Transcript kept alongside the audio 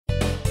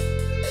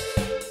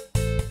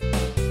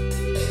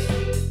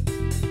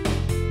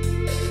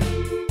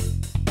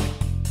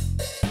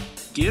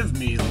Give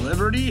me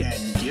liberty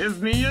and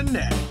give me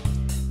Annette.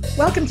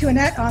 Welcome to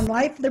Annette on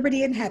Life,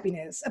 Liberty, and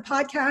Happiness, a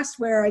podcast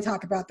where I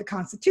talk about the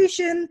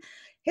Constitution,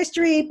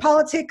 history,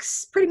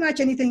 politics, pretty much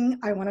anything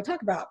I want to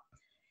talk about.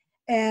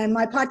 And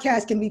my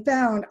podcast can be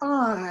found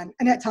on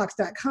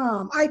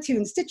AnnetteTalks.com,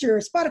 iTunes, Stitcher,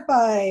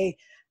 Spotify,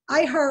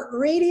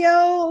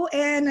 iHeartRadio,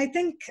 and I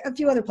think a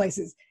few other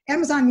places.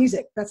 Amazon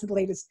Music, that's the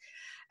latest.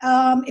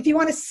 If you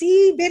want to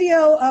see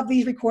video of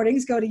these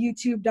recordings, go to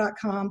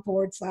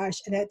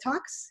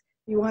youtube.com/AnnetteTalks.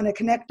 If you want to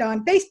connect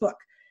on Facebook,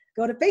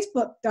 go to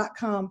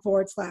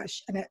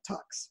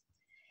facebook.com/AnnetteTalks.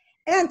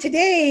 And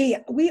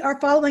today we are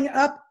following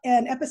up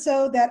an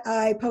episode that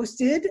I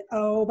posted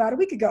about a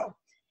week ago.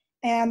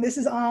 And this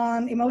is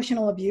on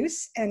emotional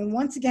abuse. And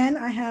once again,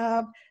 I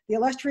have the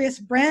illustrious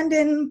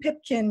Brandon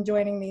Pipkin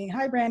joining me.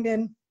 Hi,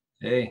 Brandon.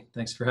 Hey,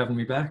 thanks for having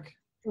me back.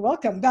 You're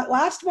welcome. That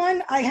last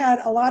one, I had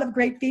a lot of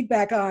great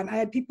feedback on. I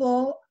had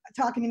people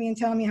talking to me and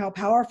telling me how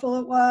powerful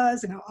it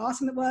was and how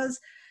awesome it was.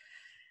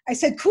 I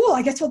said, cool,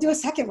 I guess we'll do a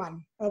second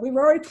one. We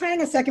were already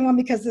planning a second one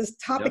because this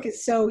topic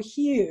is so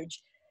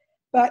huge.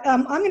 But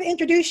I'm going to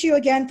introduce you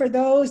again for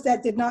those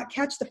that did not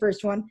catch the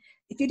first one.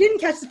 If you didn't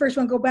catch the first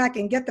one, go back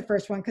and get the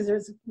first one because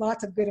there's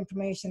lots of good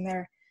information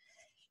there.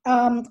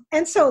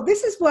 And so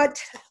this is what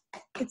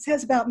it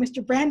says about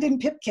Mr. Brandon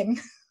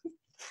Pipkin.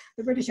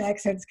 The British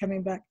accent's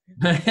coming back.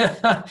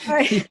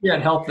 You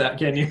can't help that,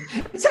 can you?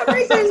 For some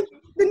reason,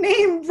 the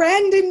name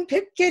Brandon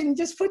Pipkin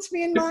just puts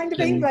me in mind of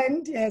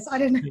England. Yes, I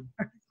don't know.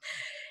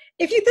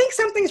 If you think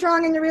something's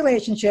wrong in your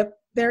relationship,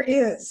 there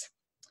is.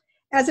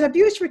 As an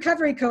abuse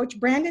recovery coach,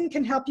 Brandon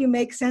can help you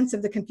make sense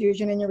of the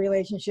confusion in your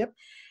relationship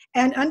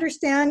and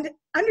understand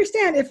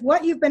if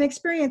what you've been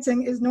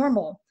experiencing is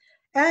normal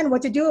and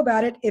what to do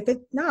about it if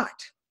it's not.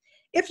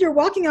 If you're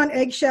walking on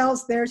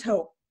eggshells, there's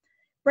hope.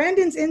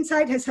 Brandon's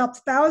insight has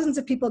helped thousands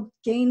of people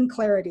gain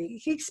clarity.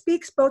 He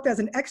speaks both as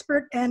an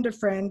expert and a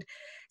friend,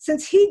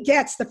 since he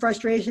gets the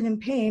frustration and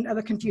pain of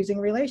a confusing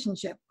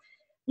relationship.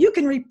 You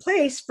can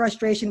replace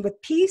frustration with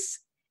peace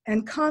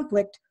and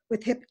conflict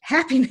with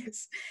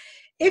happiness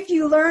if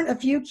you learn a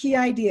few key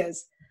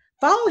ideas.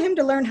 Follow him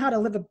to learn how to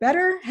live a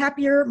better,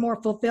 happier, more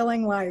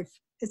fulfilling life.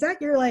 Is that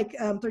your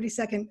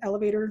 30-second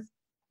elevator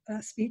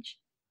speech?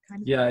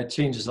 Kind of? Yeah, it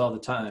changes all the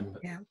time.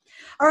 Yeah.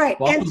 All right.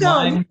 Bottom and so,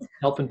 line,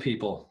 helping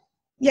people.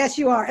 Yes,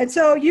 you are. And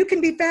so you can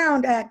be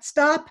found at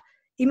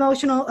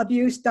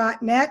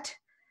stopemotionalabuse.net,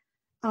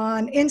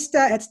 on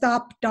Insta at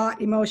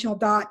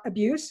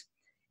stop.emotional.abuse,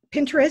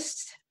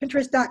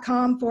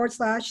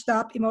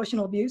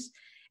 Pinterest.com/stopemotionalabuse,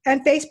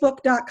 and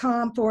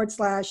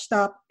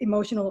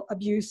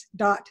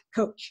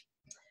Facebook.com/stopemotionalabuse.coach.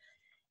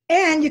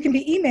 And you can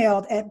be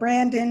emailed at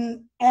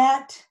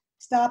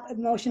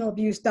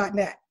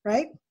brandon@stopemotionalabuse.net,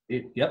 right?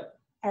 Yep.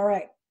 All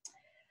right.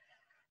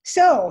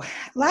 So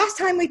last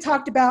time we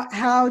talked about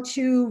how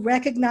to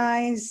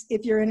recognize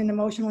if you're in an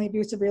emotionally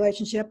abusive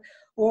relationship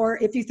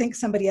or if you think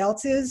somebody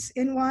else is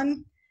in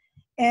one.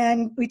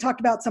 And we talked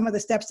about some of the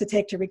steps to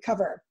take to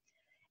recover.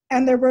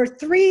 And there were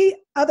three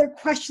other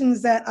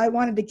questions that I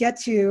wanted to get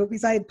to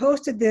because I had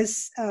posted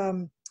this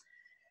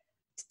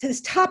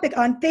topic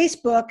on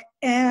Facebook,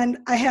 and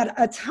I had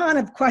a ton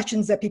of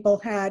questions that people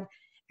had.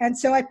 And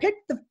so I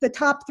picked the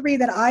top three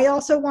that I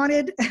also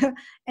wanted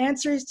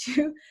answers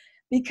to,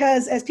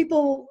 because as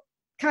people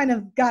kind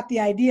of got the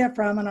idea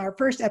from in our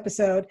first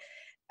episode,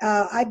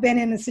 I've been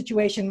in a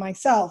situation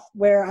myself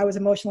where I was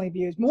emotionally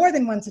abused, more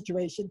than one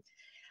situation.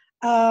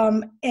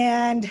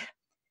 And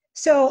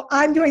so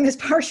I'm doing this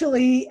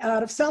partially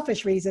out of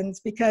selfish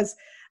reasons because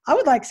I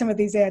would like some of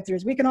these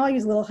answers. We can all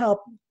use a little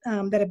help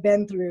that have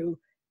been through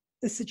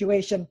this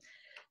situation.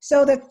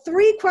 So the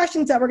three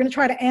questions that we're going to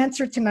try to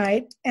answer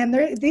tonight, and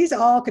these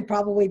all could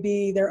probably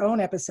be their own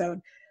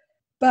episode,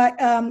 but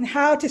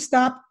how to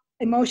stop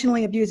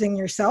emotionally abusing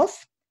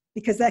yourself,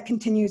 because that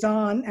continues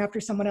on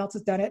after someone else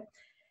has done it.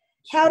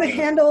 How to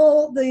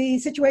handle the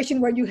situation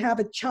where you have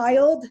a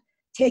child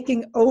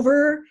taking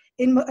over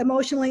in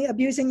emotionally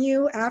abusing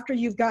you after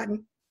you've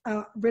gotten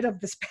rid of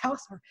the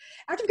spouse, or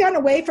after you've gotten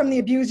away from the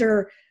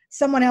abuser,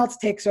 someone else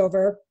takes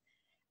over.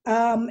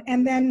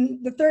 And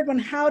then the third one,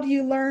 how do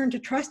you learn to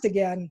trust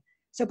again?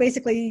 So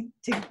basically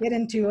to get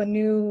into a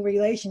new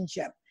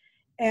relationship.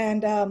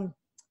 And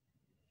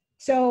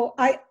so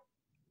I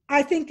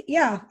think,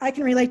 I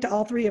can relate to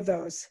all three of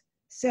those.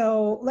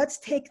 So let's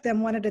take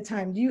them one at a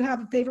time. Do you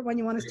have a favorite one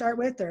you want to start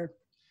with, or?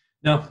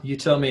 No, you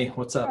tell me.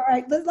 What's up? All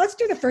right, let's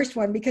do the first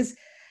one because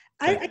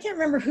I can't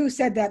remember who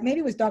said that.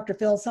 Maybe it was Dr.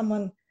 Phil.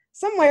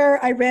 Somewhere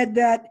I read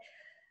that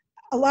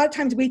a lot of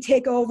times we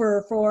take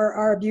over for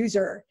our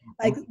abuser.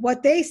 Like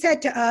what they said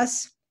to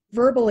us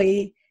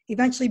verbally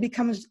eventually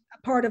becomes a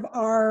part of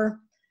our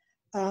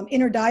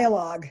inner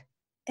dialogue.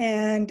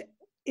 And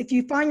if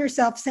you find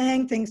yourself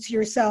saying things to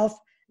yourself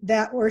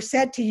that were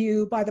said to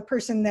you by the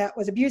person that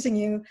was abusing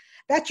you,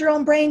 that's your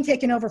own brain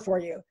taking over for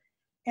you.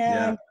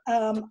 And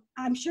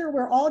I'm sure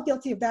we're all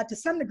guilty of that to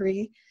some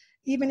degree,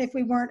 even if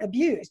we weren't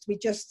abused. We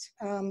just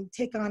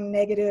take on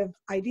negative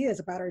ideas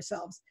about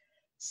ourselves.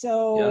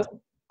 So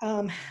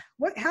how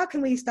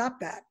can we stop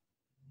that?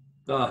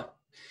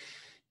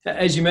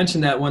 As you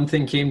mentioned that, one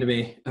thing came to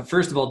me.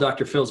 First of all,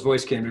 Dr. Phil's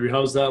voice came to me.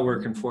 How's that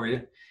working for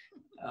you?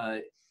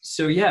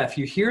 So yeah, if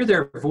you hear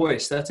their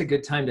voice, that's a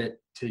good time to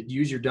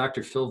use your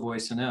Dr. Phil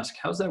voice and ask,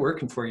 how's that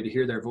working for you to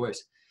hear their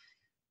voice?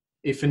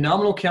 A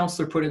phenomenal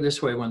counselor put it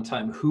this way one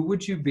time: who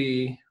would you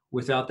be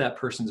without that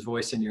person's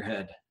voice in your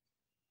head?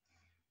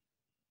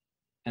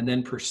 And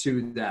then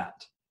pursue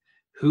that.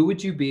 Who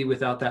would you be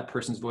without that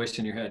person's voice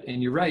in your head?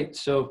 And you're right.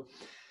 So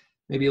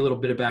maybe a little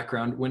bit of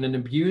background. When an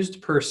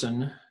abused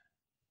person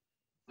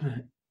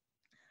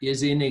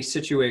is in a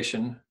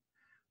situation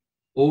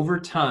over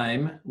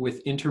time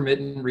with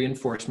intermittent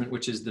reinforcement,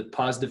 which is the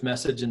positive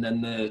message and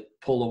then the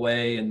pull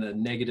away and the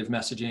negative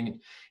messaging,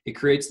 it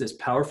creates this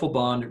powerful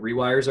bond. It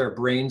rewires our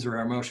brains or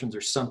our emotions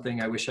or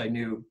something. I wish I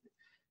knew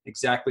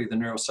exactly the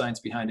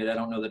neuroscience behind it. I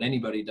don't know that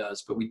anybody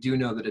does, but we do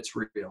know that it's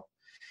real.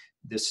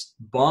 This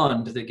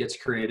bond that gets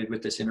created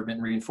with this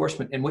intermittent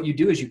reinforcement. And what you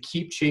do is you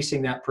keep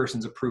chasing that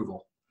person's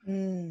approval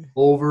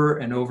over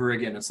and over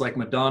again. It's like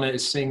Madonna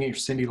is singing, or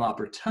Cyndi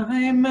Lauper,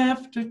 time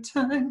after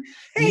time.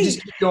 Hey, you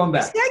just keep going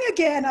back. Sing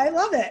again. I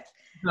love it.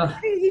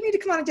 Hey, you need to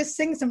come on and just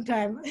sing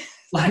sometime.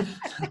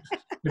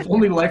 If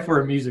only life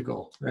were a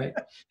musical, right?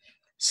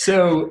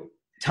 So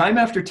time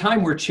after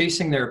time, we're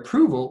chasing their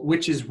approval,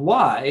 which is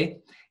why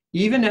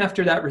even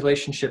after that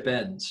relationship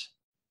ends,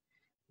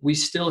 we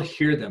still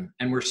hear them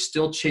and we're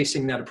still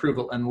chasing that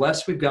approval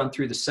unless we've gone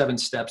through the 7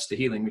 steps to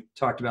healing. We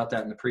talked about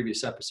that in the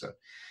previous episode.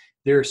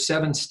 There are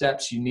 7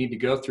 steps you need to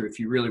go through if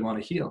you really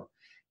want to heal.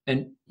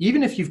 And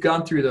even if you've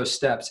gone through those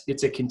steps,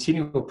 it's a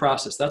continual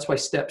process. That's why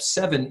step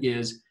 7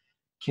 is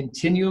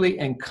continually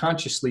and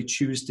consciously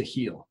choose to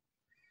heal.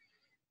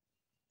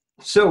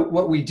 So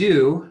what we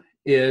do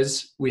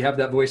is we have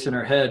that voice in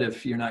our head: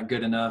 if you're not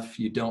good enough,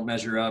 you don't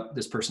measure up,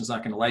 this person's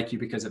not going to like you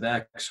because of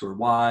X or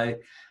Y.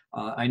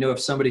 I know of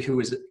somebody who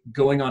was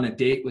going on a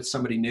date with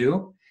somebody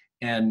new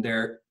and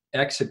their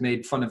ex had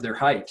made fun of their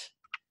height.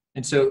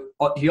 And so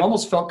he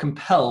almost felt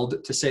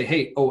compelled to say,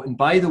 hey, oh, and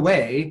by the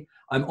way,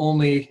 I'm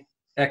only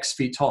X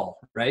feet tall,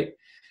 right?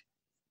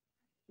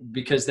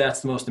 Because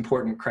that's the most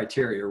important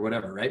criteria or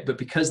whatever, right? But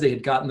because they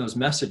had gotten those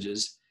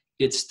messages,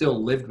 it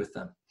still lived with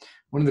them.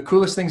 One of the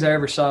coolest things I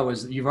ever saw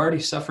was that you've already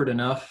suffered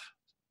enough.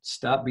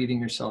 Stop beating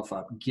yourself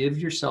up. Give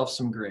yourself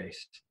some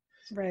grace.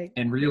 Right.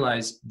 And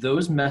realize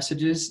those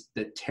messages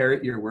that tear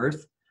at your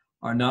worth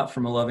are not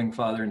from a loving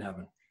Father in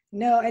heaven.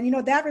 No,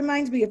 and that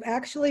reminds me of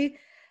actually,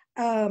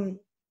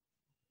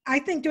 I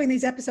think doing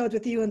these episodes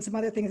with you and some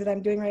other things that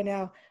I'm doing right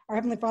now, our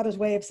Heavenly Father's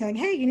way of saying,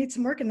 hey, you need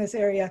some work in this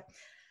area.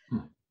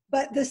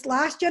 But this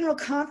last general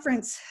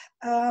conference,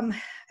 I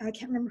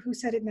can't remember who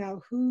said it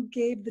now, who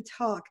gave the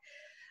talk,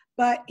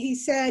 but he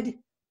said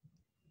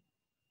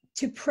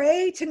to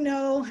pray to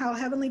know how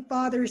Heavenly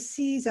Father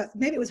sees us.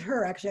 Maybe it was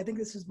her, actually. I think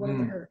this was one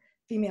of her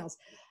females.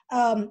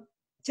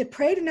 To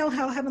pray to know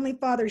how Heavenly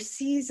Father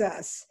sees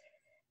us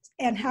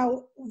and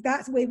how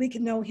that's the way we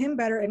can know him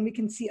better and we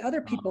can see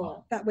other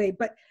people that way.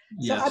 But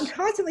so I'm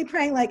constantly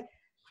praying, like,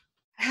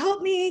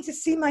 help me to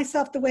see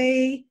myself the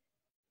way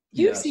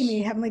you see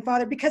me, Heavenly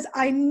Father, because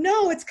I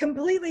know it's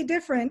completely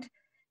different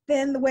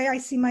than the way I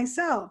see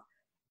myself.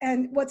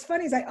 And what's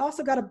funny is I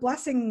also got a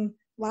blessing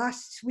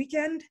last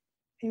weekend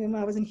when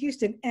I was in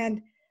Houston.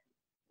 And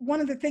one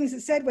of the things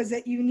it said was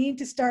that you need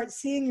to start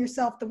seeing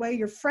yourself the way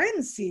your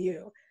friends see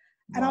you.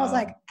 And I was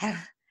like,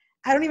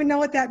 I don't even know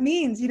what that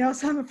means,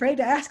 so I'm afraid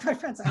to ask my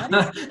friends.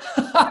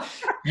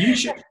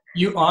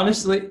 You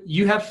honestly,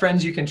 you have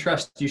friends you can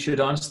trust. You should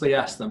honestly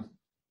ask them.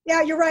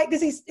 Yeah, you're right.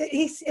 Because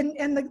he's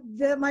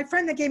my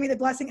friend that gave me the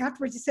blessing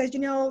afterwards, he says,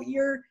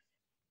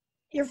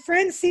 your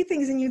friends see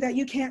things in you that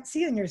you can't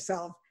see in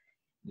yourself.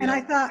 Yeah. And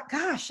I thought,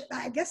 gosh,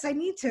 I guess I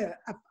need to,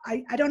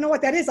 I don't know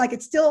what that is. Like,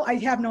 it's still, I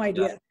have no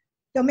idea. Yeah.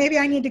 So maybe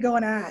I need to go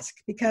and ask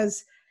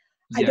because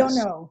I don't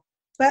know.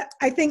 But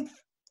I think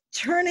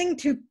turning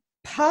to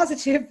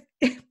positive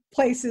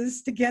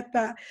places to get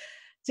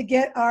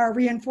our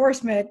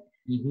reinforcement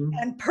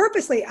and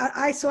purposely,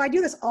 so I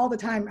do this all the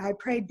time. I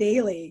pray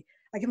daily,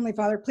 like, Heavenly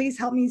Father, please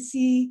help me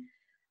see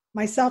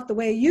myself the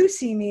way you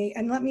see me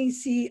and let me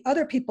see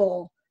other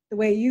people the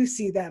way you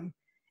see them.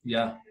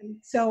 Yeah. And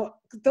so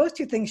those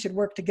two things should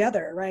work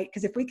together, right?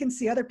 Because if we can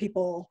see other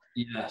people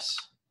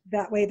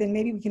that way, then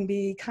maybe we can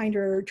be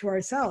kinder to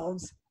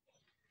ourselves.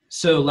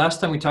 So last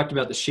time we talked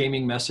about the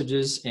shaming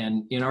messages,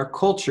 and in our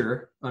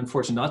culture,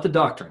 unfortunately, not the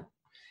doctrine,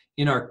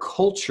 in our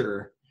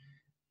culture,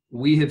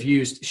 we have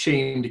used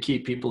shame to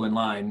keep people in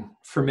line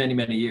for many,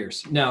 many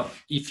years. Now,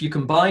 if you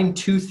combine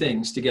two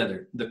things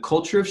together, the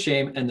culture of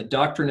shame and the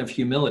doctrine of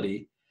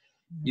humility,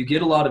 you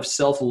get a lot of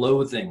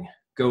self-loathing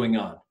going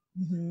on.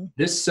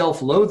 This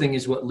self-loathing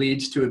is what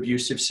leads to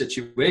abusive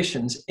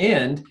situations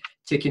and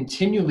to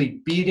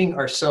continually beating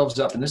ourselves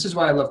up. And this is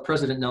why I love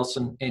President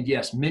Nelson. And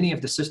yes, many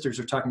of the sisters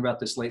are talking about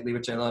this lately,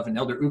 which I love, and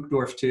Elder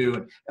Uchtdorf too,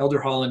 and Elder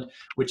Holland,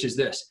 which is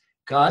this: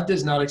 God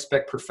does not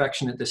expect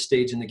perfection at this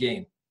stage in the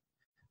game,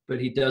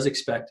 but he does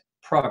expect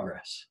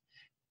progress.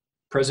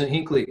 President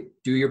Hinckley,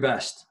 do your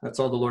best. That's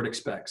all the Lord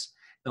expects.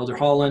 Elder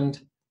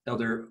Holland,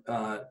 Elder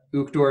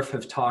Uchtdorf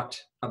have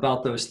talked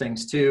about those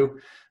things too.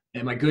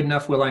 Am I good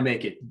enough? Will I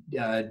make it?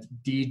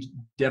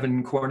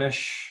 Devin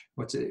Cornish.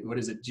 What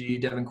is it? G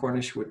Devin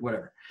Cornish,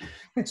 whatever.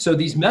 So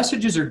these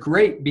messages are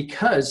great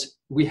because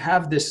we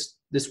have this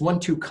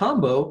 1-2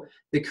 combo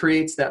that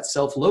creates that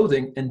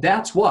self-loathing. And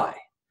that's why,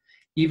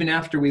 even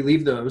after we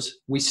leave those,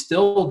 we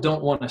still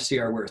don't want to see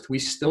our worth. We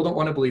still don't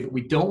want to believe it.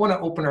 We don't want to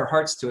open our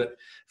hearts to it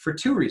for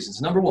 2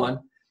 reasons. Number one,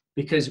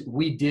 because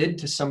we did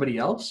to somebody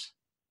else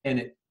and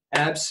it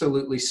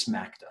absolutely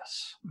smacked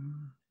us.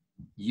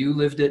 You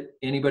lived it.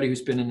 Anybody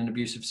who's been in an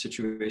abusive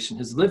situation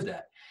has lived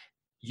that.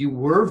 You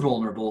were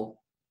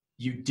vulnerable.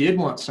 You did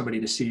want somebody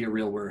to see your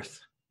real worth.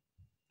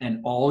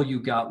 And all you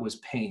got was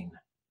pain.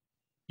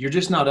 You're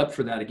just not up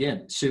for that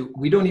again. So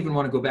we don't even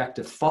want to go back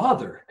to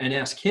Father and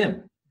ask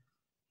him,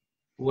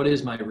 what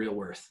is my real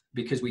worth?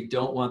 Because we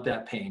don't want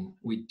that pain.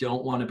 We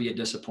don't want to be a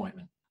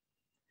disappointment.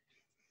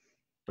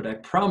 But I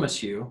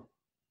promise you,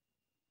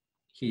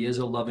 he is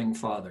a loving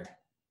Father.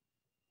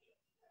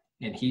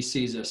 And he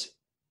sees us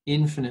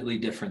infinitely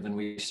different than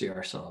we see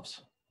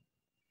ourselves.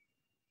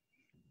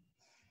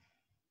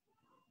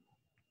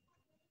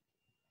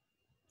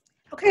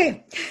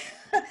 Okay.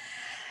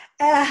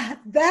 I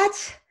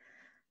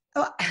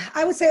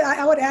would say,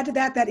 I would add to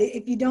that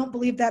if you don't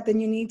believe that, then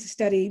you need to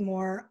study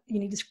more. You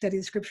need to study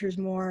the scriptures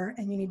more,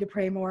 and you need to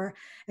pray more,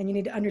 and you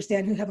need to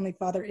understand who Heavenly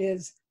Father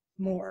is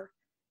more.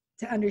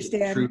 To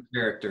understand true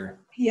character.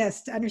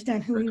 Yes, to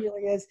understand who he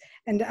really is,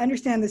 and to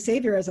understand the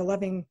Savior as a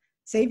loving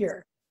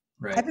Savior.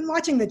 Right. I've been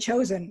watching The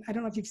Chosen. I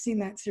don't know if you've seen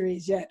that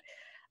series yet.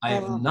 I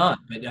have not,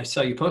 but I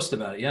saw you post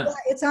about it. Yeah.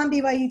 It's on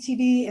BYU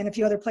TV and a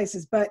few other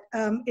places, but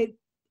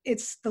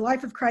it's the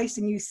life of Christ,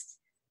 and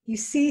you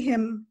see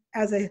him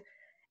as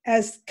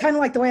kind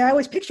of like the way I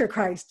always picture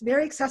Christ: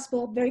 very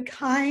accessible, very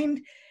kind,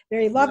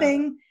 very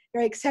loving,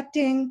 very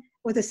accepting,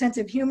 with a sense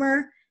of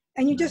humor.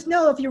 And you just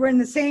know if you were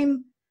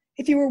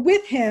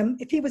with him,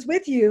 if he was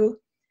with you,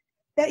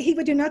 that he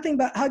would do nothing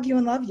but hug you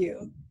and love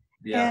you.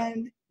 Yeah.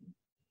 And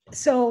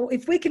so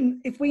if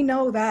we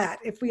know that,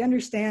 if we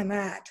understand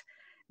that,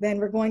 then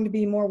we're going to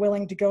be more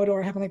willing to go to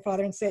our Heavenly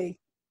Father and say,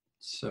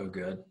 so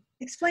good.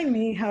 Explain to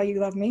me how you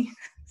love me.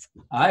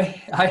 I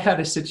had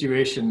a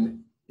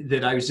situation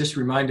that I was just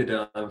reminded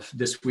of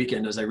this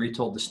weekend as I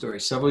retold the story.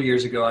 Several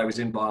years ago, I was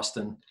in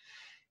Boston,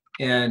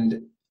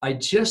 and I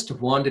just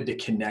wanted to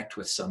connect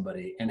with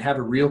somebody and have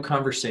a real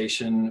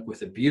conversation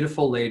with a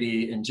beautiful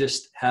lady and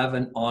just have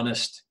an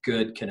honest,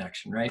 good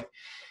connection, right?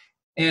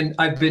 And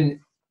I've been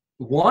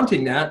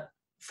wanting that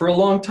for a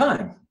long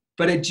time,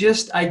 but I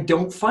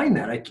don't find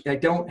that. I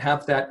don't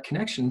have that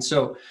connection.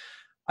 So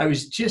I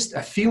was just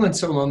feeling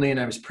so lonely, and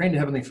I was praying to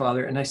Heavenly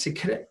Father, and I said,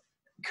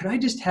 could I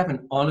just have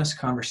an honest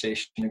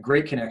conversation, a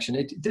great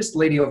connection? This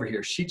lady over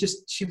here, she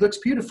looks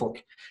beautiful.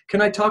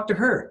 Can I talk to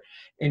her?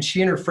 And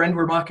she and her friend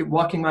were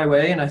walking my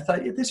way, and I thought,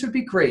 this would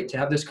be great to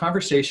have this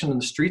conversation on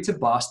the streets of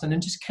Boston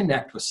and just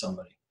connect with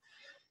somebody.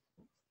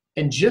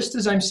 And just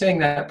as I'm saying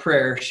that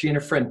prayer, she and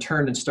her friend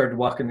turned and started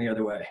walking the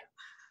other way.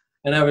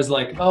 And I was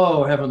like,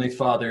 oh, Heavenly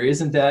Father,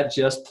 isn't that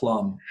just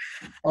plum?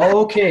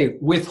 Okay,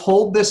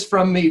 withhold this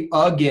from me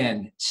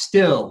again,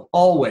 still,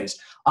 always.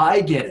 I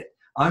get it.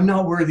 I'm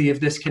not worthy of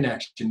this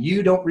connection.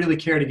 You don't really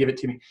care to give it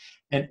to me.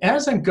 And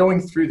as I'm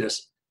going through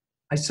this,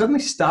 I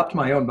suddenly stopped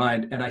my own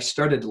mind and I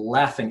started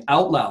laughing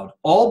out loud,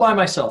 all by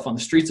myself on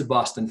the streets of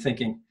Boston,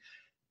 thinking,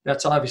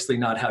 that's obviously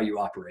not how you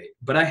operate.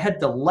 But I had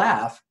to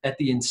laugh at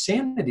the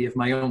insanity of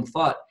my own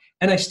thought.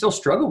 And I still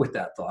struggle with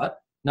that thought,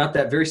 not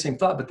that very same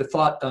thought, but the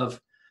thought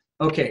of,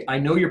 okay, I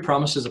know your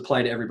promises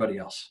apply to everybody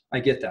else. I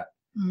get that.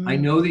 Mm-hmm. I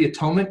know the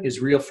atonement is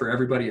real for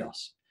everybody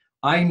else.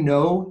 I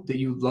know that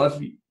you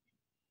love me.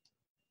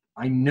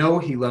 I know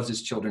he loves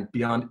his children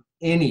beyond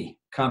any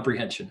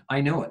comprehension.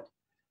 I know it.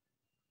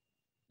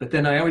 But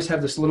then I always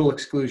have this little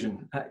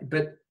exclusion.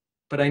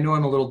 But I know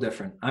I'm a little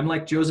different. I'm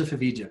like Joseph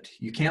of Egypt.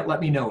 You can't let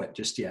me know it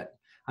just yet.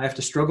 I have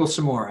to struggle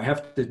some more. I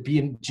have to be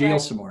in jail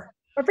some more.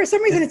 But for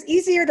some reason, it's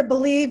easier to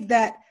believe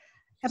that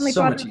Heavenly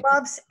Father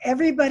loves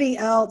everybody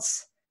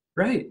else.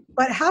 Right.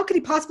 But how could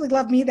he possibly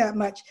love me that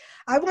much?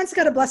 I once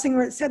got a blessing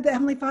where it said that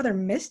Heavenly Father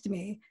missed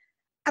me.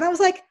 And I was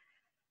like,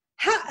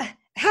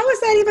 how is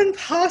that even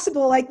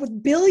possible? Like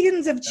with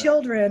billions of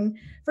children,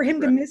 for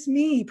him to miss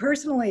me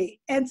personally.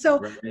 And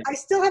so I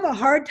still have a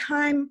hard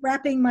time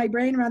wrapping my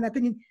brain around that,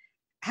 thinking,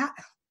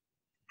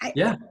 I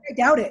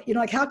doubt it.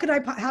 Like, how could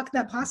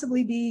that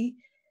possibly be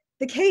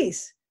the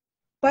case?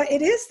 But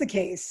it is the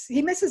case.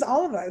 He misses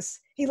all of us.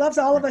 He loves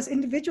all of us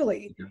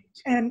individually.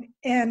 And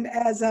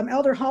as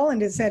Elder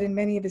Holland has said in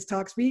many of his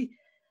talks,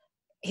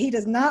 he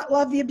does not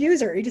love the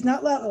abuser. He does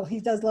not love, he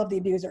does love the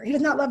abuser. He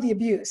does not love the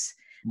abuse.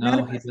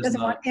 No, he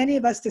doesn't want any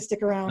of us to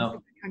stick around for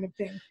that kind of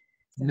thing.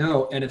 So.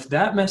 No, and if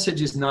that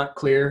message is not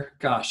clear,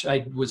 gosh,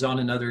 I was on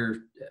another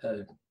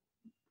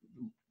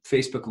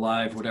Facebook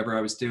Live, whatever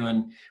I was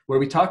doing, where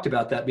we talked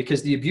about that,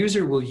 because the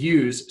abuser will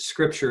use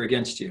scripture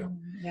against you.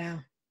 Yeah.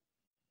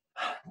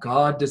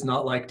 God does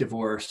not like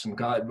divorce, and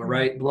God,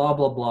 right, blah,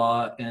 blah,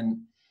 blah.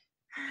 And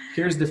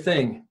here's the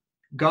thing.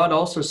 God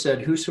also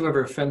said,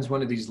 whosoever offends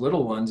one of these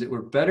little ones, it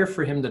were better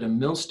for him that a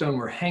millstone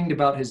were hanged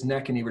about his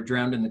neck and he were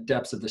drowned in the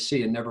depths of the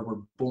sea and never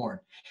were born.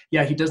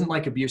 Yeah, he doesn't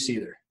like abuse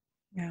either.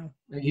 No.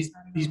 He's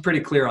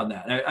pretty clear on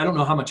that. I don't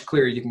know how much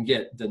clearer you can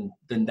get than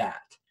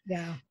that.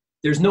 Yeah.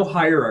 There's no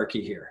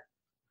hierarchy here.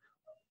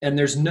 And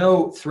there's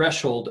no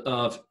threshold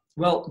of,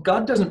 well,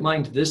 God doesn't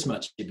mind this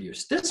much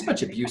abuse. This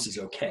much abuse is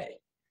okay.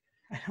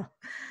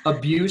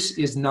 Abuse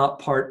is not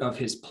part of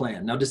his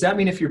plan. Now, does that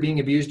mean if you're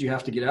being abused, you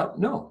have to get out?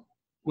 No.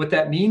 What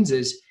that means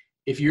is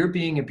if you're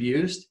being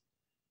abused,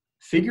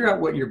 figure out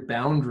what your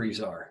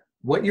boundaries are,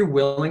 what you're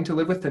willing to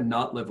live with and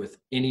not live with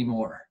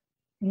anymore.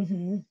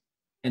 Mm-hmm.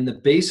 And the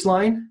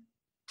baseline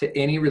to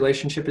any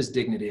relationship is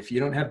dignity. If you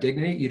don't have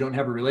dignity, you don't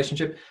have a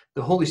relationship.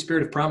 The Holy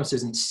Spirit of promise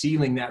isn't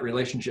sealing that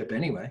relationship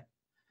anyway.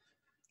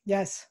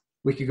 Yes.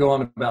 We could go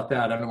on about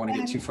that. I don't want to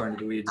get too far into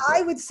the weeds.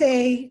 I would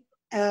say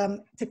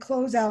to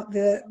close out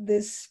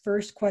this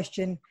first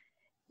question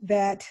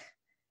that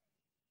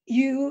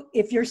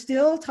if you're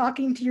still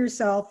talking to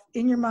yourself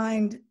in your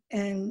mind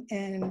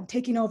and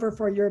taking over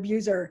for your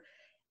abuser,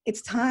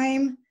 it's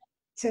time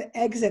to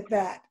exit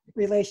that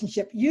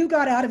relationship. You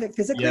got out of it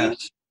physically.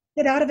 Yes.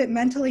 Get out of it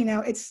mentally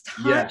now. It's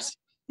time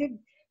to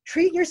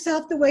treat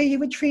yourself the way you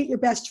would treat your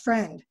best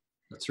friend.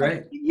 That's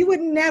right. You would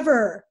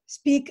never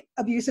speak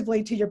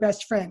abusively to your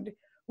best friend.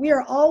 We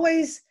are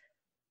always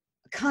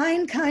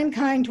kind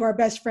to our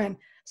best friend.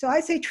 So I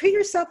say treat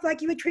yourself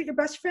like you would treat your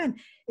best friend.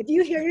 If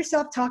you hear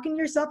yourself talking to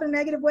yourself in a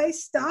negative way,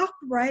 stop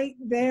right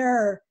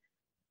there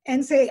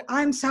and say,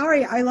 I'm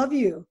sorry, I love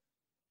you.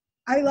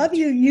 I love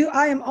you.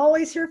 I am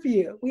always here for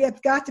you. We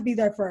have got to be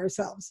there for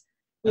ourselves.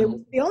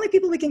 The only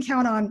people we can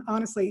count on,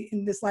 honestly,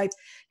 in this life,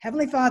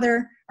 Heavenly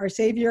Father, our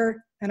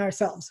Savior, and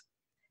ourselves.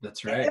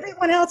 That's right.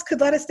 Everyone else could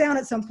let us down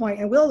at some point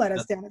and will let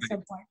us down at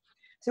some point.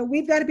 So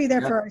we've got to be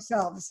there for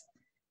ourselves.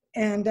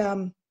 And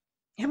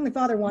Heavenly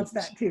Father wants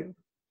that too.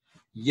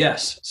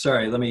 Yes.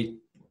 Sorry, let me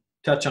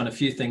touch on a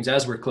few things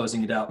as we're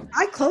closing it out.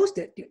 I closed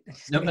it.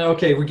 No,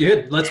 okay, we're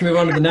good. Let's move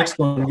on to the next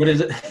one. What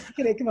is it?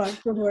 Okay, come on,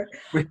 go for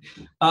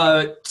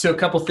it. So a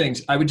couple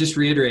things. I would just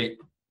reiterate,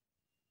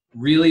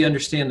 really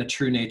understand the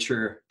true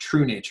nature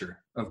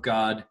of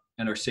God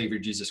and our Savior,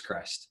 Jesus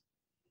Christ.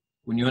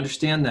 When you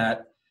understand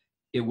that,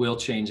 it will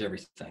change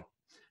everything.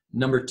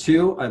 Number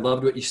two, I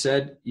loved what you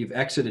said. You've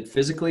exited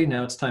physically.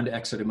 Now it's time to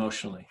exit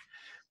emotionally.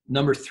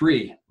 Number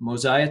three,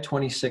 Mosiah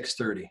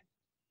 26:30.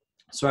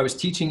 So I was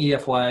teaching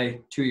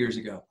EFY 2 years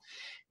ago.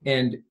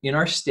 And in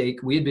our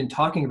stake, we had been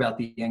talking about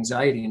the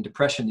anxiety and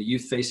depression the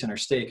youth face in our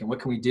stake and what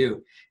can we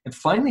do? And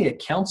finally, a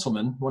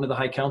councilman, one of the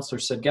high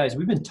counselors said, guys,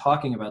 we've been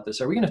talking about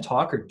this. Are we going to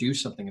talk or do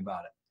something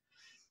about it?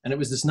 And it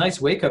was this nice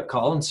wake-up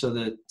call. And so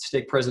the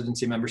stake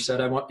presidency member said,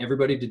 I want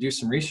everybody to do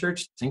some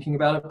research, thinking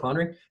about it,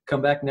 pondering,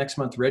 come back next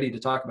month ready to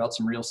talk about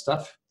some real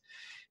stuff.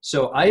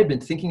 So I had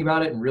been thinking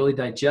about it and really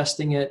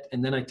digesting it.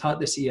 And then I taught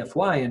this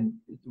EFY, and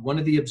one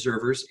of the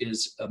observers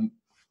is a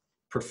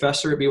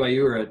professor at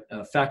BYU or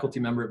a faculty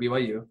member at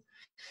BYU.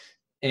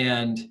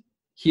 And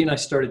he and I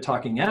started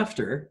talking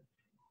after,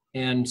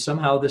 and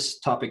somehow this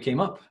topic came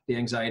up, the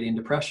anxiety and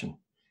depression.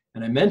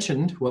 And I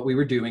mentioned what we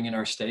were doing in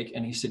our stake,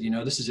 and he said,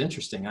 this is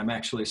interesting. I'm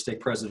actually a stake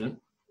president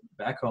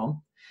back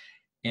home.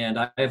 And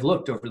I have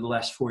looked over the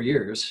last 4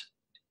 years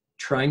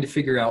trying to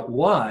figure out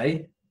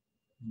why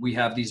we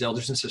have these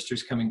elders and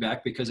sisters coming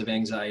back because of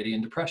anxiety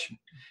and depression.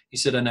 He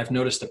said, and I've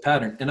noticed a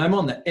pattern. And I'm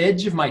on the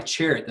edge of my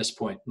chair at this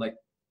point. Like,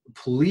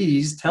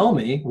 please tell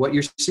me what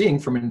you're seeing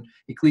from an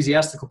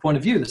ecclesiastical point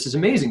of view. This is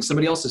amazing.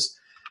 Somebody else is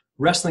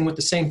wrestling with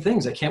the same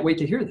things. I can't wait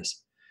to hear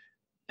this.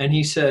 And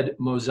he said,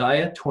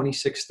 Mosiah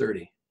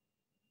 26:30.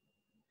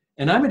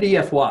 And I'm at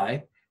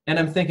EFY, and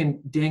I'm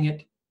thinking, dang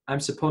it, I'm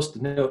supposed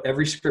to know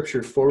every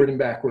scripture forward and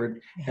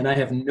backward, and I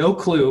have no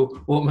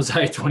clue what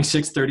Mosiah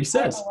 26:30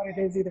 says. I don't know what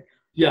it is either.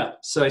 Yeah.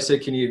 So I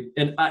said, can you,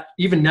 and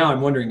even now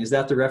I'm wondering, is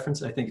that the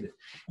reference? I think it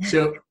is.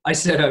 So I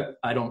said,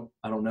 I don't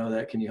know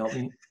that. Can you help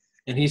me?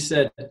 And he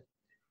said,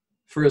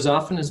 for as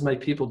often as my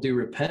people do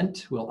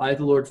repent, will I,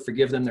 the Lord,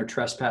 forgive them their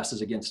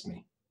trespasses against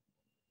me.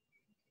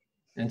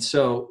 And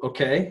so,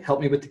 okay, help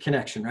me with the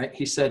connection, right?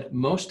 He said,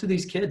 most of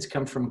these kids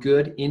come from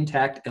good,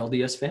 intact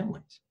LDS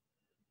families.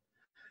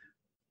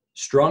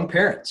 Strong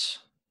parents.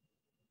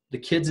 The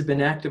kids have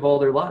been active all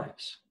their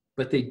lives,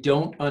 but they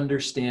don't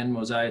understand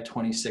Mosiah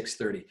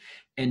 26:30.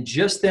 And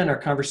just then our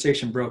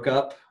conversation broke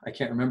up. I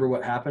can't remember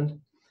what happened,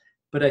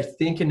 but I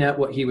think Annette,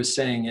 what he was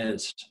saying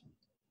is,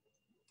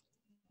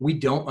 we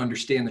don't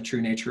understand the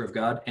true nature of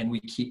God, and we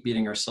keep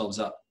beating ourselves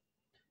up,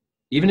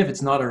 even if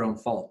it's not our own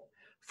fault.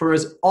 For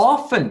as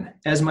often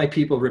as my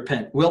people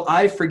repent, will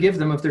I forgive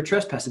them of their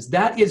trespasses.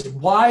 That is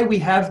why we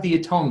have the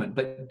atonement.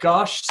 But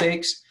gosh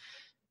sakes,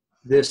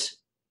 this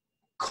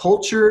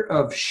culture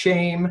of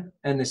shame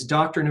and this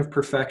doctrine of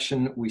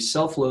perfection, we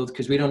self-loathe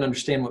because we don't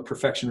understand what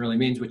perfection really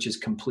means, which is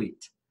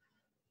complete.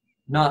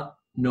 Not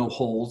no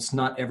holes,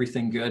 not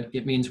everything good.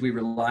 It means we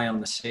rely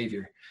on the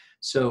Savior.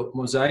 So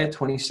Mosiah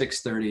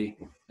 26:30,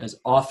 as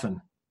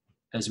often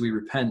as we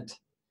repent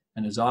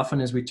and as often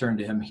as we turn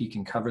to him, he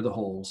can cover the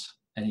holes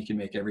and he can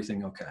make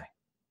everything okay.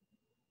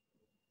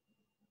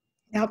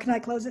 Now can I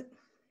close it?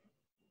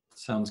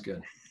 Sounds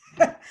good.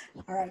 All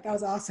right, that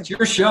was awesome. It's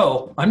your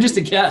show. I'm just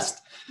a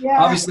guest.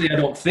 Yeah. Obviously, I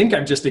don't think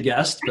I'm just a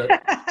guest, but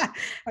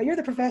Oh, you're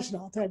the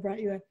professional. That's why I brought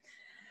you in.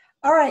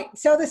 All right.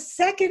 So the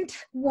second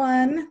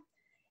one,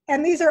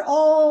 and these are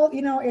all,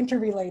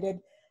 interrelated.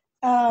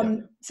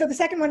 So the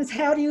second one is,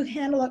 how do you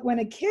handle it when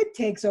a kid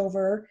takes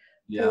over,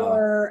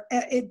 or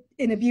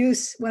in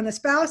abuse when a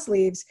spouse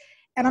leaves?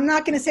 And I'm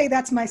not going to say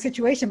that's my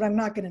situation, but I'm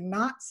not going to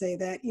not say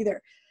that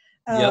either.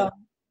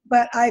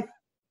 But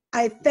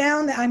I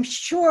found that, I'm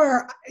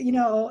sure,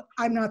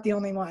 I'm not the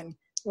only one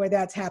where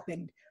that's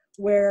happened,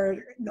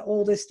 where the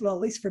oldest, well,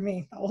 at least for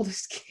me, the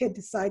oldest kid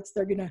decides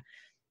they're going to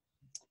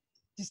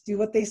just do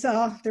what they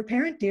saw their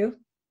parent do.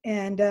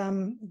 And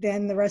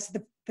then the rest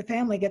of the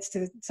family gets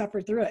to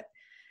suffer through it.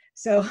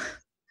 So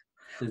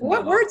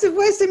what words of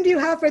wisdom do you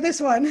have for this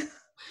one?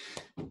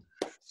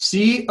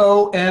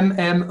 COMMON,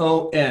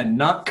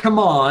 not come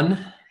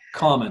on,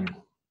 common.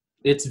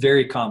 It's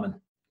very common.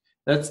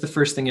 That's the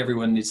first thing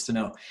everyone needs to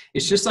know.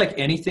 It's just like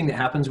anything that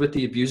happens with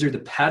the abuser, the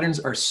patterns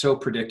are so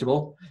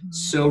predictable,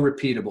 so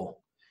repeatable.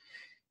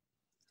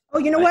 Oh,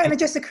 you know what? And it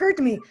just occurred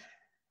to me.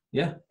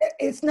 Yeah.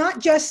 It's not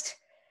just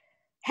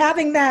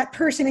having that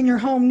person in your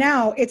home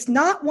now. It's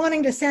not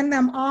wanting to send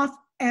them off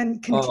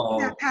and continue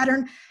that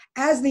pattern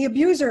as the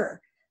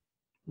abuser.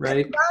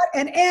 Right.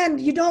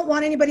 And you don't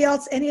want anybody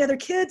else, any other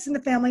kids in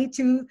the family,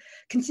 to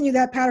continue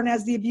that pattern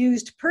as the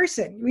abused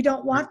person. We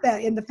don't want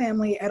that in the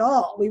family at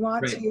all. We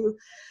want to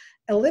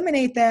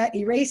eliminate that,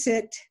 erase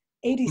it.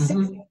 86,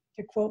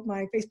 to quote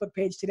my Facebook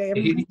page today.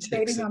 Everyone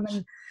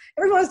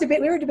was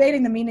debating. We were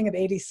debating the meaning of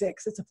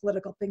 86. It's a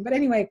political thing. But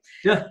anyway,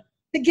 to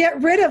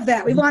get rid of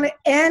that, we want to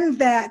end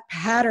that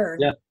pattern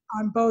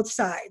on both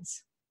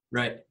sides.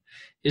 Right.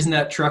 Isn't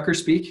that trucker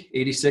speak?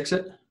 86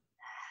 it?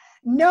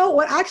 No,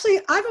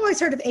 I've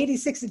always heard of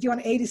 86. If you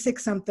want to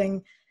 86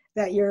 something,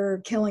 that you're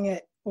killing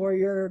it or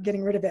you're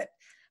getting rid of it.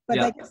 But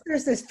I guess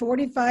there's this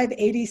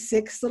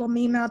 4586 little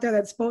meme out there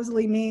that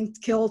supposedly means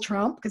kill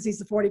Trump because he's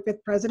the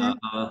 45th president.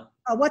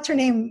 What's her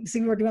name?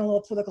 See, we're doing a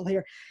little political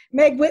here.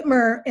 Meg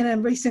Whitmer, in a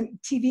recent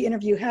TV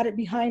interview, had it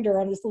behind her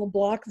on this little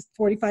block,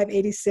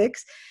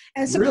 4586.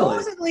 And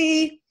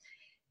supposedly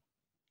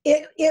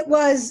it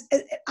was,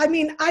 I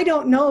mean, I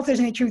don't know if there's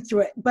any truth to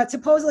it, but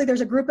supposedly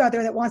there's a group out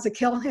there that wants to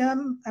kill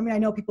him. I mean, I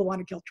know people want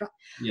to kill Trump.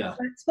 Yeah.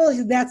 But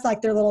supposedly that's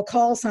like their little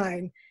call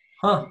sign.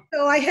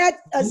 So I had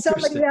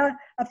somebody, a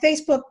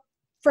Facebook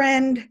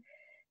friend,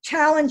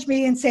 challenge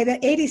me and say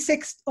that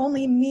 86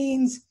 only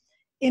means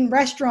in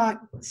restaurant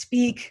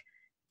speak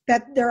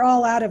that they're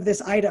all out of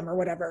this item or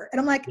whatever. And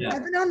I'm like,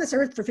 I've been on this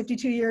earth for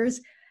 52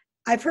 years.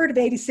 I've heard of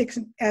 86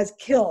 as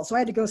kill. So I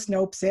had to go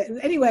Snopes it.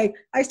 And anyway,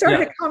 I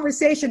started a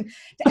conversation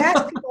to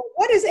ask people,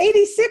 what does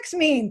 86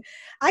 mean?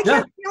 I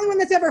can't be the only one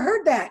that's ever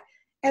heard that.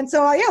 And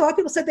so, a lot of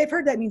people said they've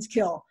heard that means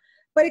kill.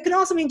 But it can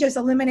also mean just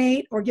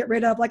eliminate or get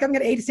rid of. Like, I'm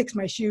going to 86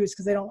 my shoes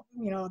because they don't,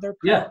 they're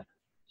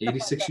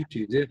 86 like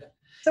shoes. Yeah.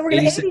 So we're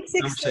going to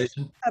 86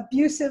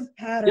 abusive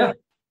pattern. Yeah.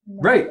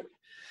 Right.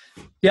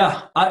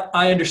 Yeah.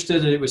 I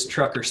understood that it was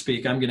trucker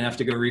speak. I'm going to have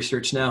to go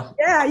research now.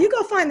 Yeah, you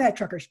go find that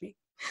trucker speak.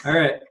 All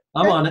right.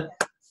 I'm on it.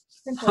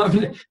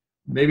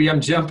 Maybe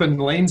I'm jumping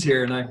lanes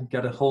here and I've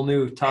got a whole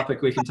new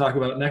topic we can talk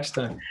about next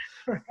time.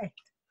 Right.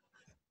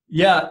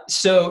 Yeah,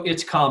 so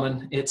it's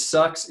common. It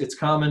sucks. It's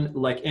common,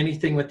 like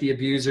anything with the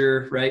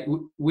abuser, right?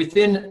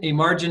 Within a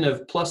margin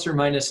of plus or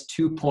minus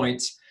 2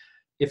 points,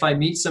 if I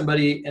meet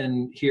somebody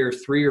and hear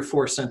 3 or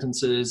 4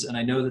 sentences and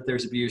I know that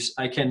there's abuse,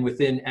 I can,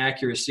 within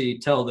accuracy,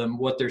 tell them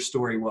what their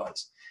story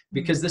was.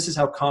 Because this is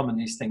how common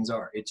these things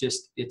are.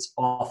 It's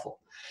awful.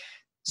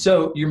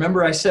 So you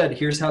remember I said,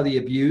 here's how the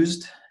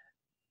abused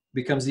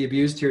becomes the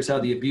abused. Here's how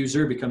the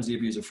abuser becomes the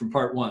abuser from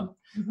part 1.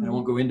 And I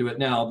won't go into it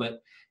now,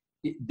 but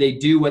they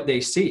do what they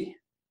see.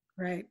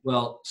 Right.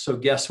 Well, so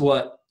guess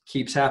what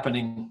keeps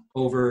happening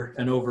over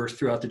and over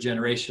throughout the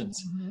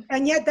generations.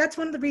 And yet that's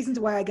one of the reasons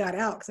why I got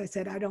out. Because I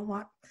said, I don't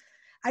want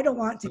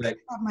to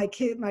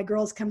have my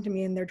girls come to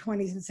me in their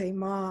 20s and say,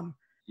 Mom.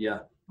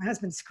 Yeah. My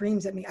husband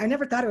screams at me. I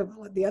never thought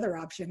of the other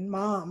option.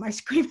 Mom, I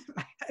scream at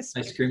my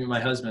husband. I scream at my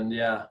husband.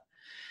 Yeah.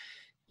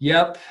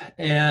 Yep.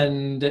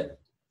 And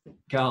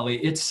golly,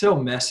 it's so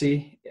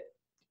messy.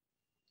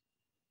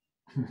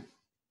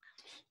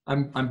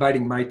 I'm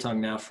biting my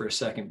tongue now for a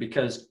second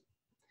because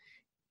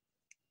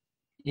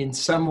in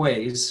some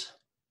ways,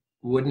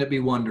 wouldn't it be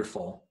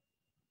wonderful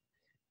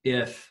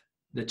if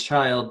the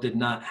child did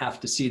not have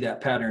to see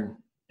that pattern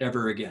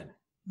ever again?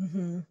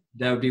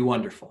 That would be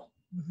wonderful.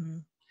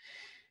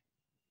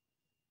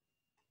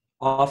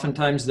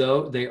 Oftentimes,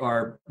 though, they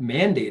are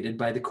mandated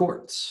by the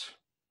courts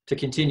to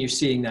continue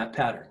seeing that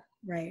pattern.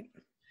 Right.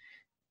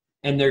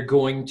 And they're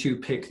going to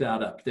pick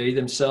that up. They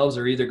themselves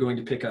are either going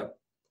to pick up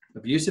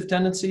abusive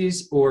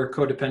tendencies or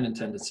codependent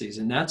tendencies.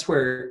 And that's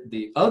where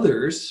the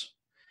others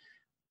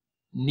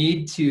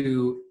need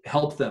to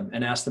help them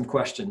and ask them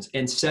questions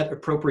and set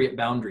appropriate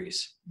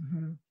boundaries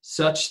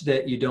such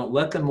that you don't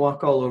let them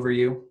walk all over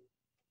you.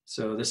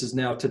 So this is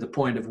now to the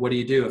point of what do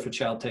you do if a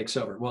child takes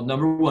over? Well,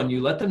 number one,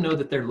 you let them know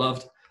that they're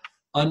loved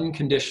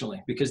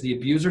unconditionally, because the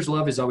abuser's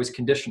love is always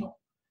conditional.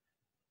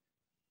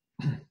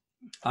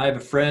 I have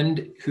a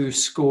friend who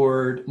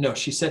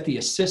she set the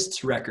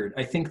assists record,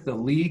 I think the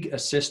league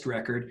assist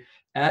record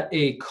at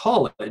a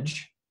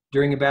college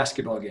during a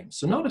basketball game.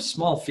 So not a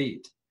small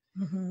feat.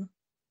 Mm-hmm.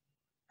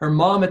 Her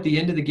mom at the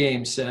end of the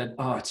game said,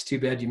 "Oh, it's too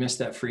bad you missed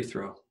that free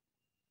throw."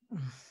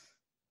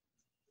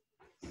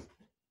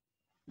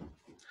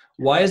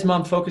 Why is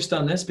mom focused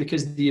on this?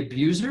 Because the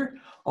abuser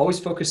always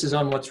focuses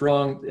on what's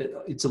wrong.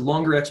 It's a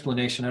longer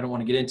explanation. I don't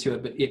want to get into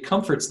it, but it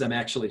comforts them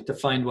actually to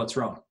find what's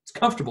wrong. It's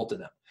comfortable to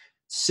them.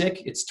 It's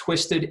sick, it's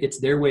twisted, it's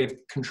their way of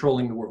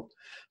controlling the world.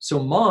 So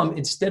mom,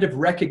 instead of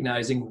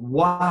recognizing,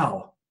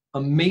 wow,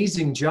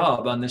 amazing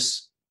job on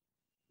this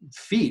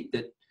feat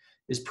that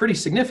is pretty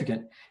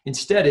significant,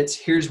 instead it's,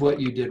 here's what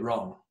you did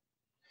wrong.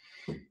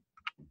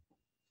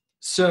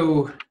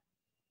 So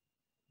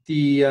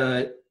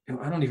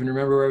I don't even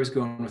remember where I was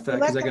going with that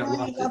because I got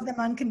lost. Love them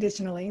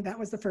unconditionally. That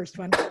was the first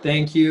one.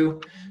 Thank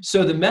you.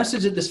 So the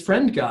message that this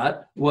friend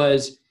got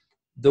was,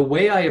 the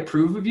way I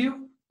approve of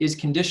you is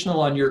conditional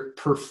on your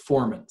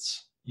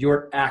performance,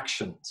 your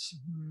actions.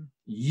 Mm-hmm.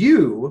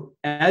 You,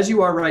 as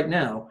you are right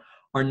now,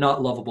 are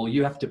not lovable.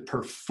 You have to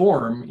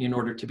perform in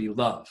order to be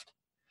loved.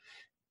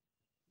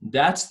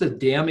 That's the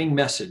damning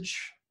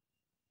message.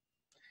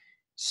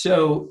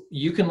 So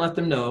you can let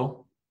them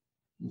know,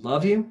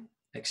 love you,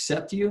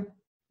 accept you,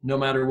 no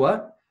matter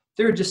what.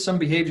 There are just some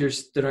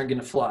behaviors that aren't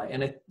going to fly.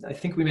 And I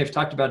think we may have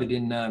talked about it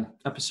in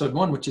episode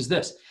 1, which is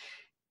this.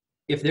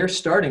 If they're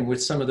starting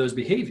with some of those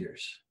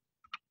behaviors,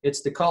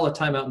 it's to call a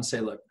timeout and say,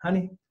 look,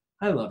 honey,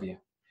 I love you.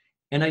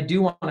 And I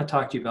do want to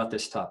talk to you about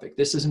this topic.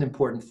 This is an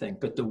important thing,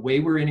 but the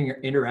way we're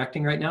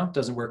interacting right now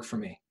doesn't work for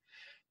me.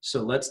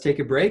 So let's take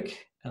a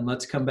break and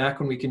let's come back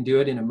when we can do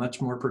it in a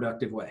much more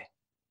productive way.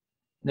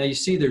 Now you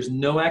see there's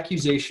no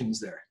accusations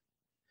there,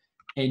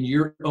 and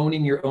you're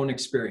owning your own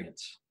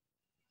experience.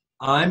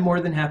 I'm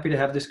more than happy to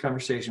have this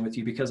conversation with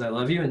you because I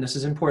love you and this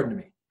is important to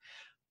me.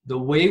 The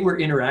way we're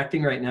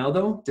interacting right now,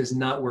 though, does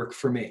not work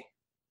for me.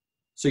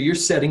 So you're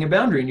setting a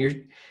boundary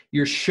and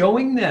you're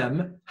showing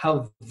them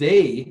how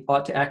they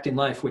ought to act in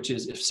life, which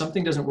is if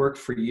something doesn't work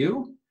for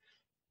you,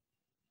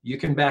 you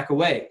can back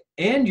away.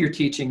 And you're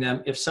teaching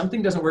them if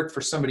something doesn't work for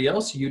somebody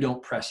else, you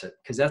don't press it,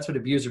 because that's what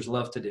abusers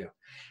love to do.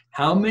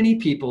 How many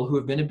people who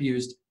have been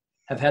abused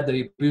have had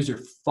the abuser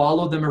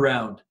follow them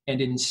around and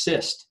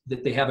insist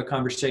that they have a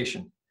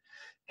conversation?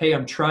 Hey,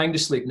 I'm trying to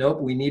sleep. Nope,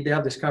 we need to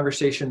have this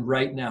conversation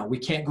right now. We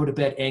can't go to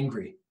bed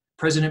angry.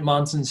 President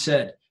Monson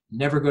said,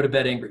 never go to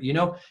bed angry. You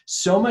know,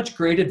 so much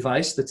great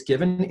advice that's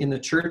given in the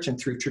church and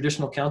through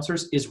traditional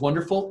counselors is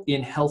wonderful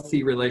in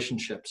healthy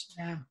relationships.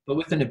 Yeah. But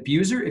with an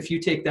abuser, if you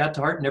take that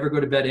to heart, never go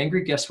to bed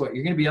angry, guess what?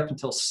 You're going to be up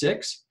until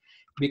 6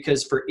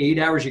 because for 8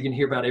 hours, you're going to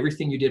hear about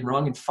everything you did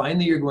wrong. And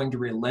finally, you're going to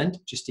relent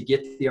just to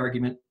get the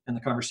argument and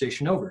the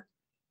conversation over.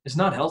 It's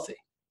not healthy.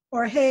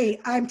 Or, hey,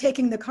 I'm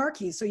taking the car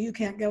keys, so you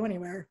can't go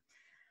anywhere.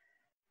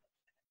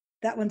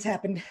 That one's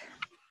happened.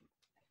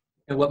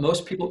 And what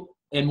most people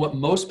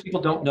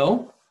don't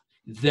know,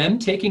 them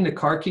taking the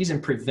car keys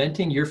and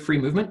preventing your free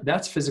movement,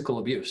 that's physical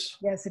abuse.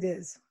 Yes, it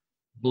is.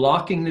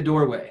 Blocking the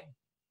doorway,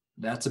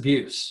 that's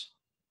abuse.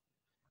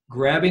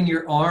 Grabbing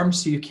your arm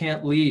so you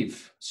can't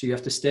leave, so you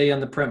have to stay on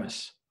the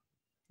premise,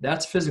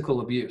 that's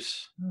physical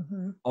abuse.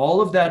 Mm-hmm. All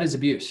of that is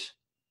abuse.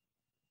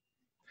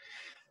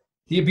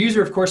 The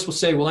abuser, of course, will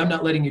say, well, I'm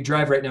not letting you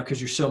drive right now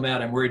because you're so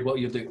mad. I'm worried what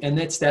you'll do. And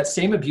it's that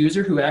same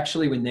abuser who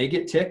actually, when they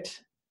get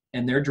ticked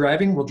and they're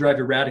driving, will drive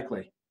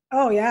erratically.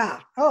 Oh,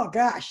 yeah. Oh,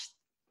 gosh.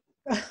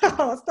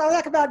 Let's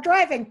talk about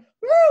driving.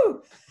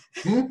 Woo!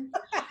 Mm-hmm.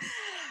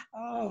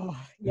 Oh,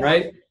 yeah.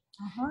 Right?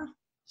 Uh-huh.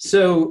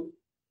 So,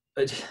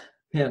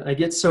 man, I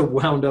get so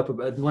wound up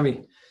about it. Let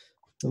me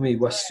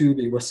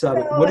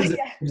wasabi. Oh, what is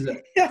yeah.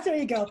 it? There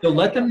you go. So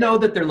let them know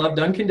that they're loved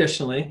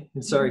unconditionally.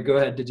 And sorry, go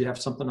ahead. Did you have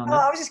something on that?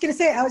 I was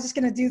just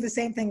going to do the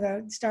same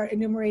thing, start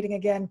enumerating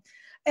again.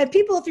 And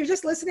people, if you're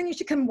just listening, you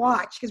should come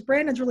watch because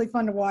Brandon's really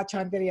fun to watch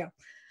on video.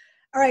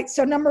 All right.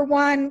 So number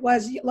 1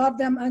 was love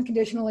them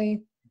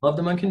unconditionally. Love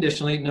them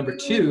unconditionally. Number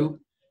 2,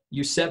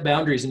 you set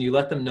boundaries and you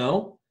let them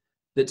know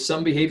that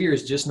some behavior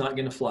is just not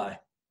going to fly.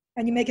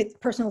 And you make it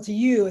personal to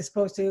you as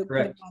opposed to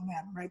put it on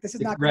them, right? This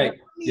is not right.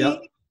 Me.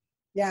 Yep.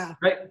 Yeah.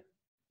 Right.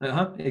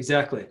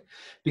 Exactly.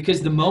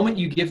 Because the moment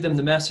you give them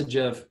the message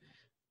of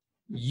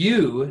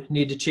you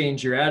need to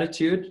change your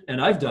attitude,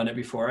 and I've done it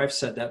before. I've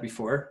said that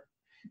before.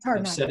 It's hard.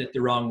 I've said it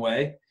the wrong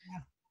way.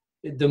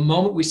 Yeah. The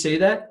moment we say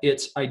that,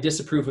 it's I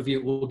disapprove of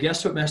you. Well,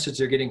 guess what message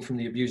they're getting from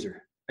the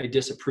abuser? I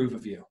disapprove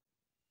of you.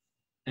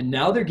 And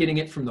now they're getting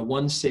it from the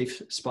one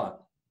safe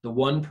spot, the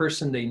one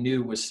person they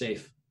knew was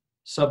safe.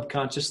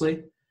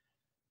 Subconsciously,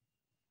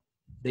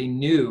 they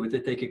knew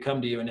that they could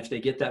come to you. And if they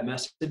get that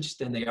message,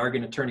 then they are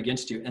going to turn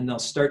against you. And they'll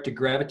start to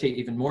gravitate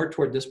even more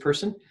toward this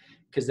person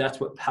because that's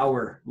what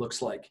power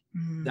looks like.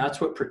 Mm.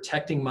 That's what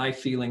protecting my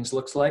feelings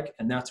looks like.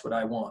 And that's what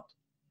I want.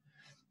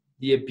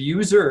 The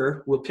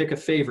abuser will pick a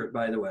favorite,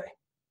 by the way,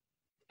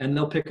 and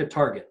they'll pick a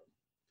target.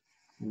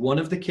 One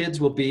of the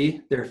kids will be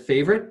their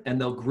favorite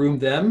and they'll groom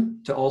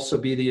them to also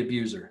be the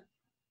abuser.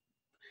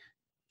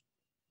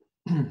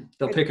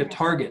 They'll pick a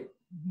target,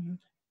 Mm-hmm.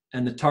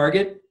 and the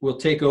target will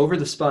take over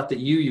the spot that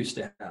you used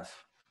to have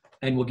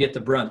and will get the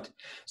brunt.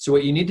 So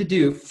what you need to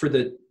do for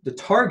the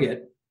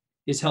target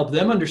is help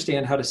them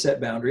understand how to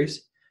set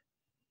boundaries.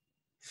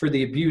 For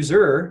the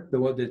abuser,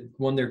 the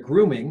one they're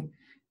grooming,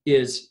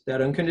 is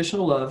that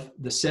unconditional love,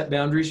 the set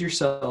boundaries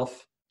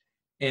yourself,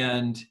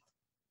 and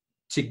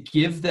to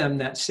give them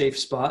that safe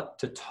spot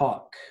to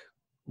talk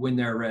when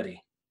they're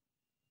ready,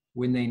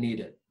 when they need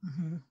it.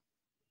 Mm-hmm.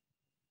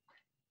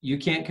 You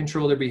can't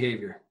control their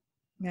behavior.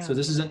 Yeah. So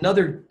this is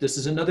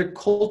another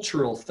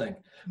cultural thing.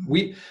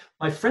 Mm-hmm.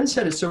 My friend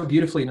said it so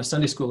beautifully in a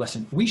Sunday school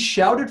lesson. We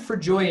shouted for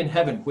joy in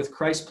heaven with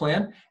Christ's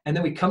plan, and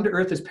then we come to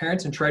earth as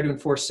parents and try to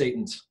enforce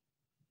Satan's.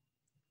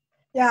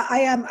 Yeah,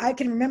 I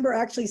can remember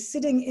actually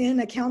sitting in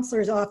a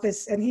counselor's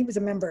office, and he was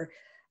a member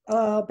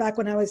back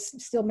when I was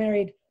still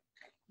married.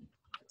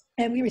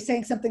 And we were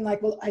saying something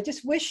like, well, I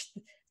just wish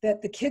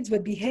that the kids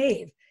would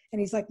behave.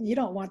 And he's like, you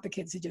don't want the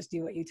kids to just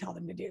do what you tell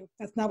them to do.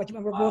 That's not what you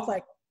want. We're both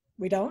like,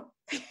 we don't.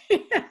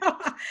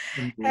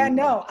 And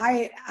no,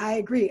 I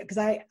agree, because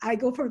I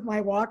go for my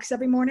walks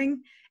every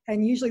morning,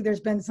 and usually there's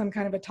been some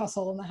kind of a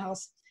tussle in the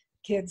house,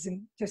 kids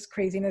and just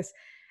craziness.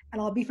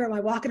 And I'll be for my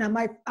walk, and I'm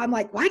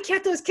like, why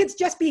can't those kids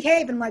just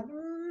behave? And I'm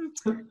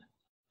like,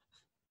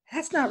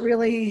 that's not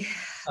really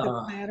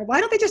the plan. Or why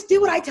don't they just do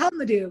what I tell them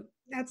to do?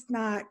 That's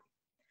not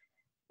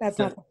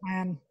the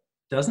plan.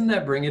 Doesn't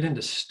that bring it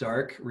into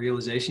stark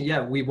realization?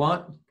 Yeah,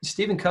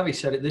 Stephen Covey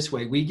said it this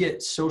way: we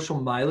get social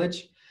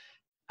mileage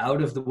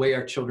out of the way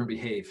our children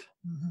behave.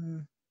 Mm-hmm.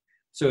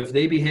 So if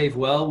they behave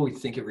well, we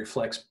think it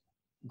reflects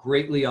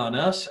greatly on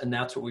us, and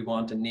that's what we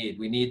want and need.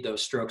 We need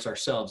those strokes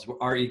ourselves.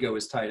 Our ego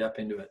is tied up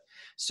into it.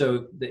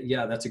 So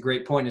that's a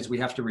great point, is we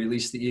have to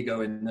release the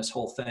ego in this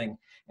whole thing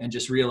and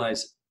just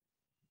realize,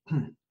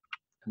 and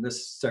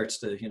this starts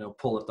to,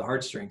 pull at the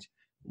heartstrings.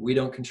 We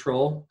don't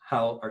control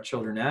how our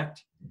children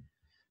act.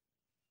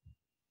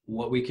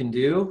 What we can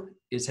do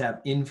is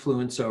have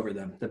influence over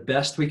them. The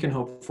best we can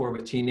hope for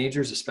with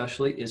teenagers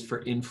especially is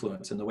for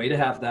influence. And the way to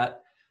have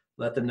that,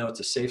 let them know it's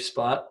a safe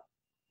spot.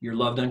 You're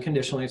loved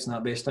unconditionally. It's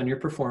not based on your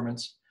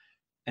performance.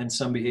 And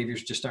some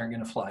behaviors just aren't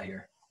going to fly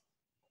here.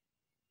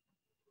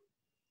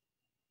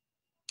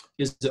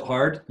 Is it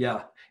hard?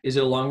 Yeah. Is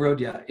it a long road?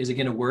 Yeah. Is it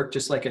going to work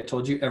just like I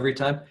told you every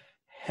time?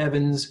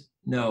 Heavens,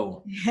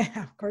 no.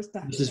 Yeah, of course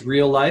not. This is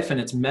real life,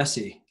 and it's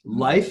messy.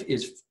 Life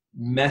is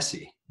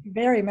messy.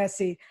 Very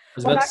messy. I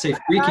was about to say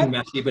freaking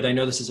messy, but I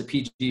know this is a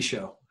PG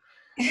show.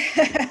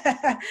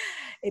 It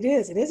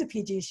is a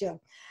PG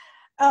show.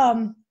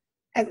 Some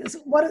of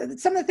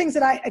the things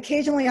that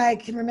I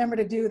can remember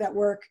to do that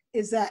work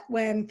is that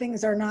when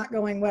things are not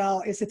going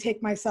well, is to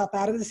take myself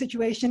out of the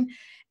situation.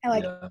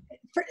 And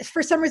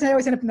for some reason, I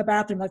always end up in the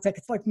bathroom. It's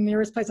like the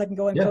nearest place I can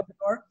go and close the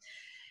door.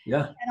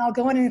 Yeah. And I'll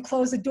go in and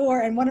close the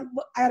door. And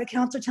I had a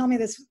counselor tell me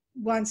this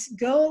once: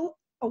 go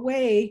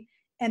away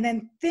and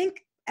then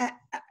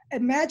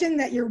imagine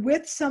that you're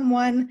with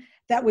someone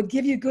that would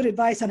give you good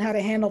advice on how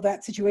to handle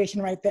that situation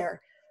right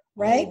there.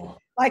 Right? Oh,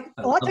 like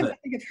a lot of times I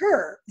think of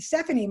her,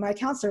 Stephanie, my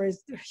counselor,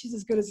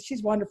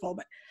 she's wonderful,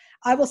 but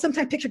I will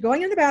sometimes picture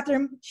going in the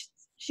bathroom.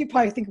 She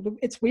probably think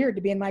it's weird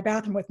to be in my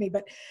bathroom with me,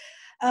 but,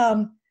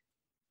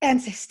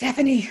 and say,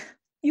 Stephanie,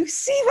 you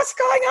see what's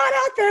going on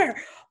out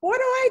there. What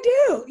do I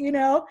do?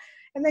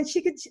 And then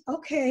she could,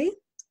 okay.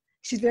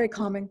 She's very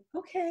calming.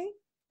 Okay.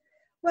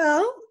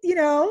 Well,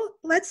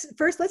 let's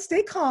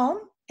stay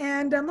calm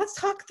and let's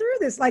talk through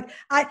this. Like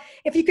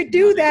if you could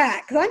do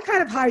that, because I'm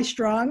kind of high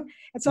strung.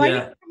 And so I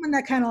need someone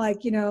that kind of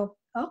like,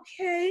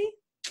 okay.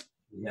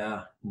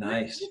 Yeah.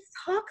 Nice. Let's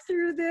talk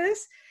through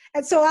this.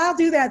 And so I'll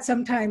do that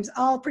sometimes.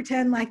 I'll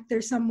pretend like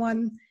there's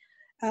someone,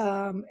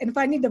 and if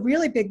I need the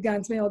really big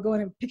guns, maybe I'll go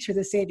in and picture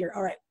the Savior.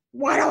 All right,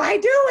 what do I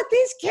do with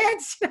these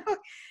kids?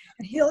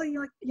 And he'll,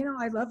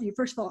 I love you.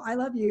 First of all, I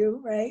love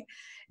you, right?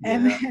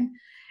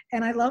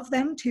 And I love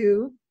them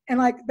too. And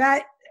like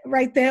that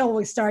right there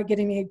will start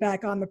getting me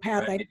back on the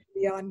path I need to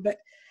be on. But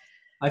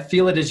I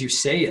feel it as you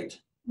say it.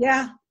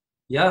 Yeah.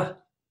 Yeah.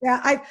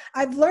 Yeah.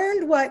 I've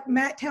learned what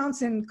Matt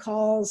Townsend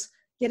calls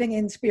getting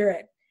in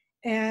spirit.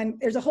 And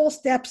there's a whole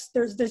steps,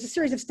 there's a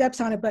series of steps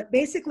on it, but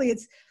basically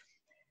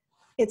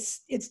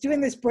it's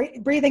doing this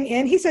breathing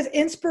in. He says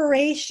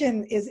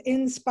inspiration is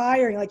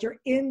inspiring, like you're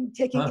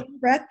taking in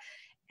breath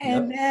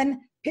and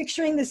then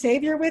picturing the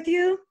Savior with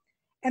you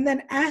and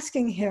then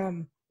asking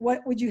him, what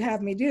would you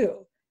have me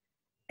do?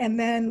 And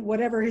then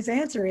whatever his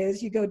answer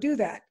is, you go do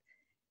that.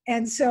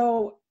 And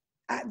so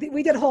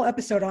we did a whole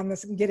episode on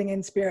this, getting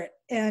in spirit.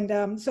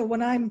 And so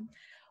when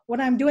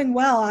I'm doing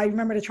well, I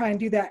remember to try and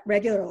do that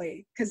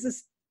regularly,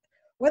 because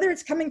whether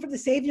it's coming from the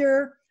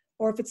Savior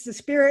or if it's the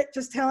Spirit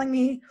just telling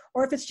me,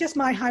 or if it's just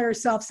my higher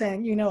self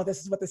saying,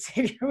 this is what the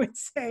Savior would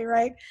say,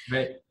 right?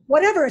 Right.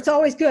 Whatever, it's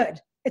always good.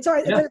 It's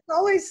always, Yeah. it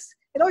always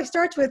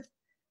starts with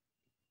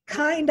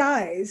kind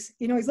eyes.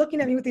 He's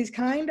looking at me with these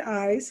kind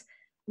eyes,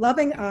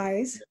 loving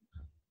eyes.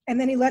 And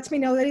then he lets me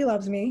know that he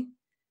loves me.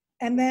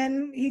 And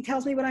then he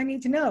tells me what I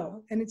need to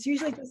know. And it's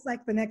usually just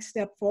like the next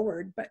step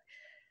forward. But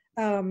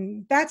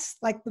That's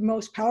like the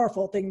most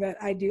powerful thing that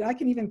I do. I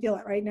can even feel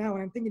it right now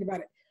when I'm thinking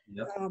about it.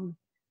 Yep.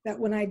 That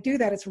when I do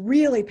that, it's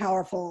really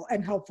powerful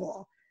and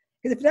helpful.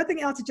 Because if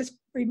nothing else, it just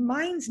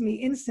reminds me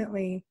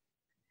instantly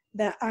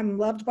that I'm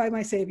loved by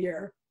my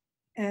Savior,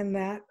 and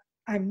that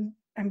I'm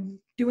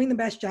doing the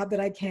best job that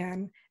I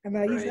can, and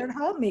that He's there to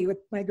help me with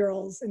my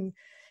girls, and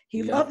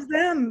He loves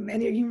them,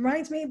 and He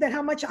reminds me that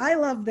how much I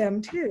love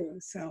them too.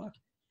 So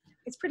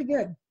it's pretty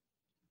good.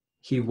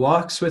 He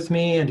walks with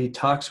me and He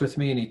talks with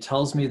me and He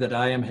tells me that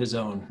I am His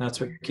own. That's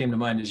what came to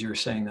mind as you were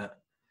saying that.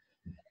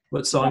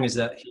 What song is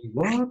that? He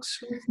walks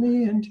with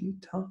me and He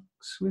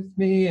talks with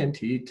me and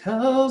He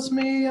tells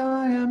me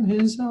I am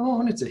His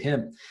own. It's a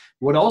hymn.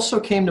 What also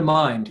came to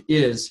mind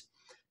is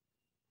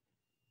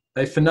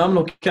a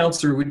phenomenal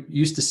counselor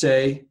used to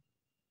say,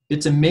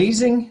 it's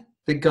amazing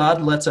that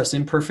God lets us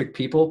imperfect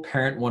people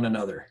parent one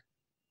another.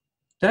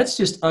 That's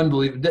just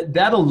unbelievable.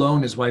 That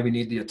alone is why we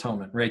need the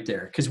atonement right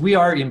there, because we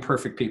are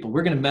imperfect people.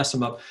 We're going to mess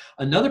them up.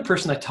 Another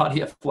person I taught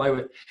EFY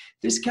with,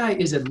 this guy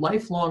is a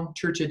lifelong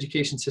church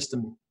education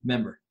system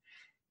member.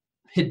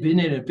 He had been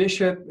a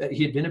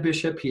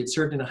bishop. He had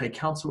served in a high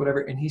council,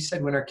 whatever. And he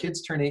said, when our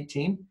kids turn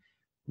 18,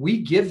 we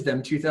give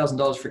them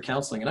 $2,000 for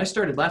counseling. And I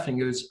started laughing.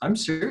 He goes, I'm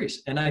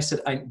serious. And I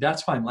said,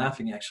 that's why I'm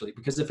laughing, actually,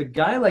 because if a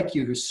guy like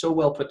you, who's so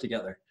well put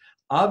together,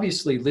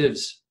 obviously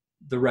lives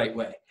the right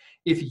way,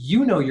 if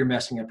you know you're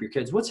messing up your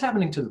kids, what's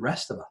happening to the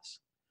rest of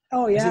us?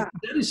 Oh, yeah.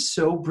 That is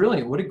so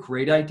brilliant. What a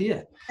great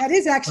idea. That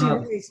is actually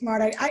really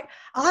smart. I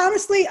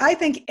honestly, I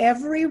think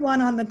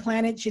everyone on the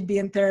planet should be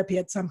in therapy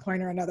at some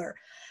point or another.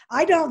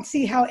 I don't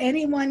see how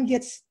anyone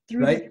gets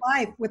through this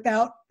life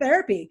without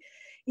therapy,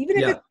 even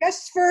if it's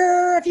just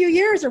for a few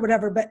years or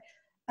whatever. But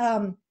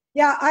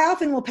I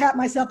often will pat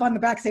myself on the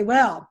back and say,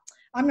 well,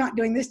 I'm not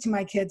doing this to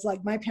my kids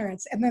like my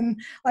parents. And then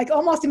like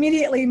almost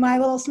immediately my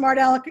little smart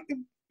aleck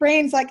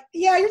brain's like,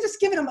 yeah, you're just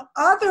giving them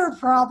other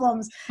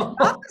problems, not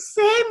the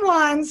same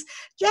ones,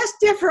 just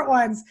different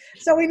ones.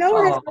 So we know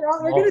we're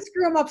going to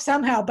screw them up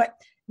somehow, but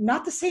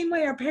not the same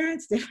way our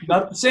parents did.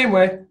 Not the same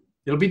way.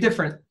 It'll be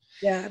different.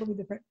 Yeah, it'll be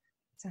different.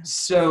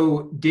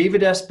 So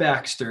David S.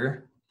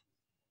 Baxter,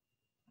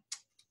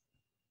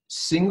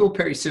 single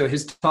parent. So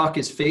his talk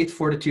is Faith,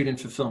 Fortitude, and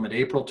Fulfillment,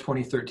 April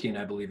 2013,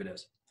 I believe it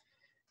is.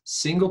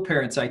 Single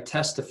parents, I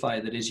testify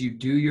that as you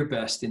do your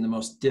best in the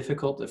most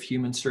difficult of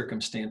human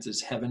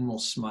circumstances, heaven will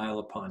smile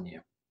upon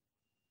you.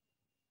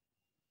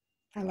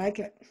 I like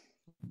it.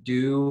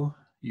 Do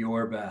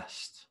your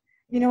best.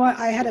 You know what?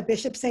 I had a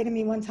bishop say to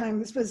me one time,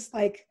 this was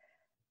like,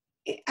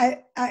 I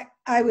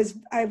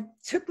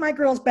took my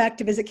girls back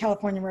to visit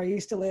California where I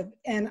used to live.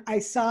 And I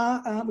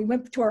saw, we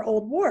went to our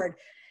old ward,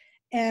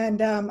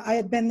 and I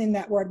had been in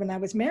that ward when I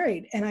was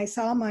married, and I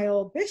saw my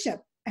old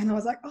bishop, and I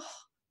was like, oh,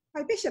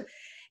 my bishop.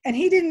 And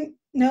he didn't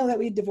know that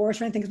we'd divorced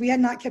or anything, because we had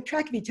not kept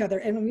track of each other.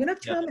 And when we went up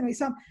to him and we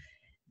saw him,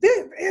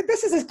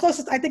 this is as close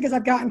as I think as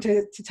I've gotten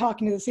to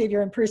talking to the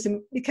Savior in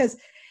person, because,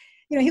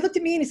 you know, he looked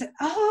at me and he said,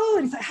 oh,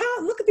 and he's like,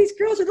 look at these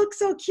girls, they look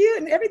so cute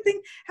and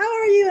everything. How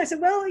are you? I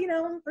said, well, you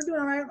know, we're doing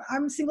all right.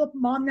 I'm a single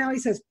mom now. He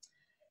says,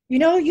 you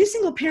know, you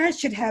single parents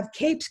should have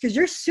capes because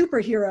you're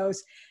superheroes.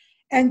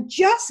 And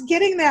just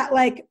getting that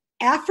like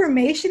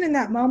affirmation in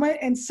that moment,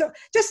 and so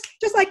just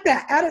like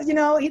that, you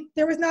know,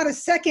 there was not a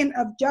second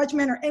of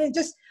judgment or any,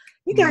 just,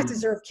 you guys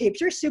deserve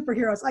capes, you're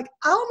superheroes. Like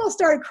I almost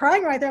started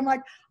crying right there. I'm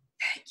like,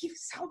 thank you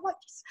so much.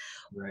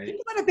 Right.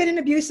 People that have been in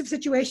abusive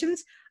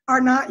situations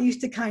are not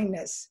used to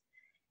kindness.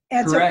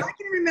 And Correct. So I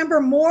can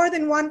remember more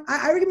than one.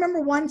 I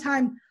remember one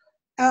time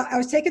I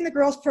was taking the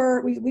girls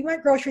we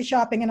went grocery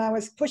shopping, and I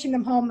was pushing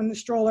them home in the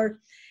stroller,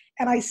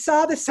 and I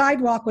saw the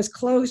sidewalk was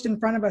closed in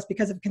front of us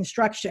because of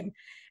construction.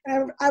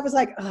 And I was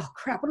like, oh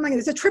crap, what am I going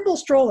to do? It's a triple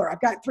stroller.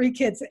 I've got 3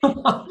 kids.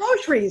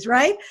 Groceries,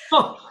 right?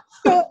 So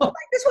like,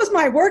 this was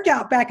my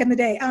workout back in the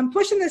day. I'm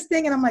pushing this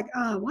thing and I'm like,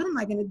 oh, what am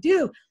I going to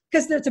do?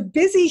 Because there's a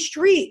busy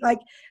street. Like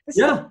this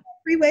is a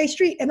 3-way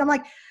street. And I'm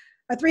like,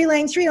 a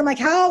 3-lane street. I'm like,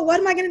 what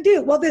am I going to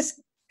do? Well,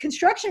 this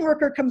construction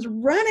worker comes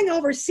running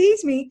over,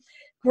 sees me,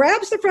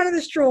 grabs the front of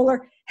the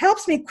stroller,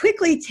 helps me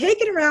quickly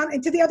take it around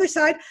into the other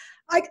side.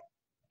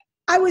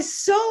 I was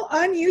so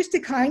unused to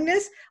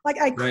kindness.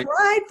 Like I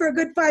cried for a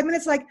good 5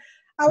 minutes. Like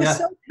I was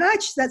so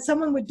touched that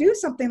someone would do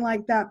something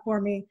like that for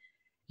me.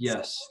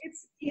 Yes. So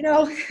it's, you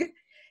know,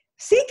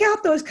 seek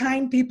out those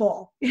kind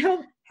people, you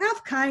know,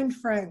 have kind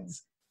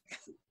friends.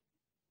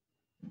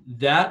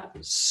 That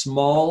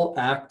small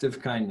act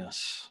of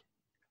kindness,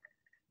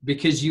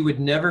 because you would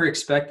never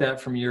expect that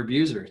from your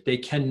abuser. They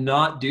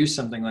cannot do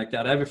something like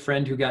that. I have a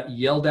friend who got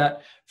yelled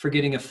at for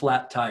getting a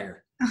flat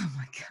tire. Oh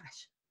my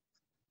gosh.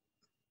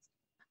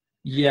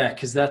 Yeah,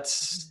 because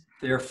that's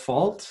their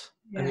fault.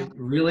 Yeah. I mean,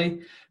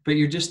 really? But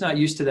you're just not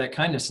used to that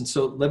kindness. And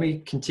so let me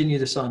continue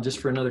this on just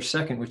for another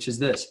second, which is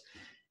this.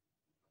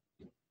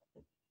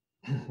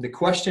 The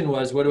question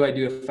was, what do I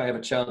do if I have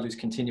a child who's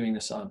continuing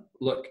this on?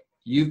 Look,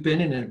 you've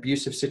been in an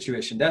abusive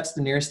situation. That's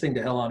the nearest thing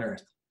to hell on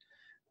earth.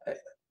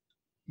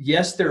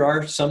 Yes, there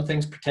are some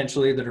things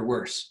potentially that are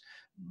worse,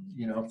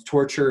 you know,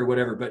 torture or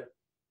whatever, but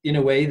in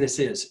a way this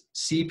is.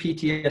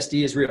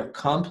 CPTSD is real.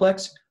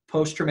 Complex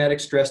post-traumatic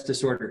stress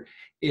disorder.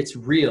 It's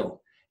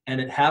real.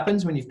 And it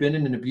happens when you've been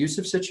in an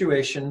abusive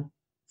situation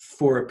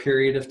for a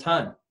period of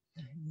time.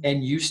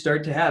 And you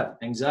start to have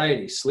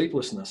anxiety,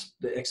 sleeplessness,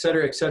 et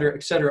cetera, et cetera,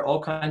 et cetera, all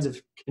kinds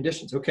of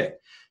conditions. Okay.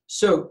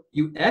 So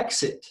you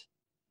exit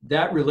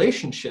that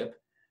relationship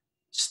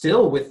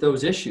still with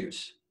those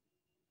issues.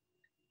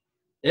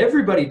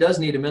 Everybody does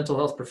need a mental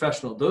health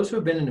professional. Those who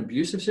have been in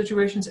abusive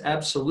situations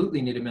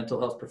absolutely need a mental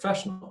health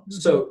professional.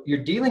 So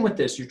you're dealing with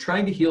this. You're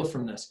trying to heal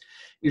from this.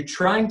 You're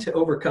trying to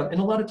overcome.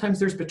 And a lot of times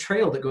there's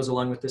betrayal that goes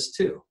along with this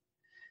too.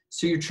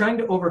 So you're trying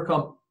to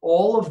overcome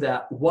all of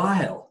that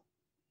while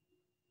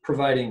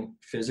providing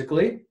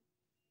physically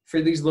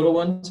for these little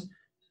ones,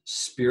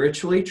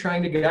 spiritually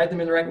trying to guide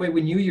them in the right way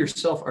when you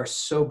yourself are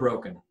so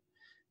broken.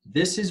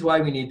 This is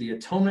why we need the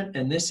atonement,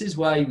 and this is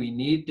why we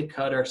need to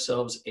cut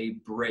ourselves a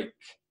break.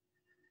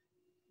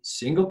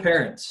 Single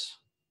parents,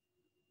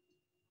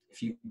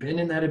 if you've been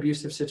in that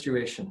abusive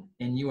situation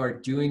and you are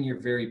doing your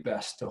very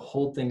best to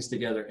hold things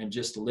together and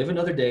just live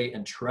another day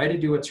and try to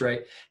do what's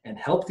right and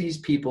help these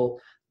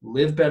people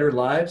live better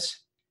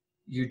lives,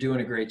 you're doing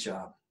a great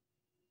job.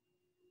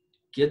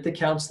 Get the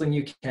counseling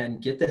you can,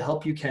 get the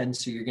help you can,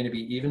 so you're going to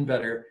be even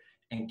better,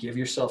 and give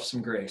yourself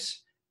some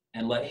grace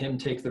and let him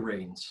take the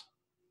reins.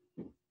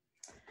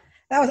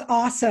 That was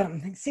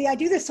awesome. See, I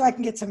do this so I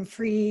can get some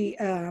free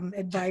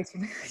advice.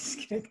 Just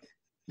kidding.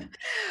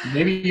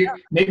 Maybe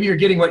you're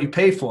getting what you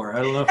pay for.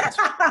 I don't know if it's...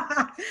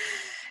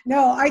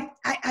 No,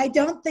 I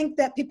don't think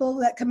that people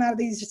that come out of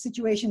these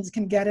situations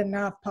can get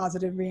enough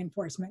positive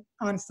reinforcement.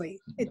 Honestly,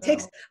 it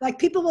takes, like,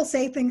 people will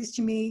say things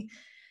to me,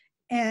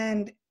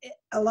 and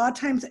a lot of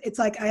times it's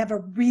like I have a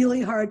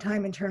really hard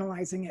time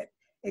internalizing it.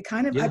 It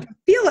kind of, I can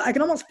feel it. I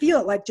can almost feel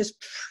it like just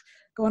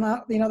going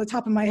out, the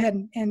top of my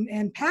head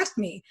and past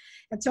me.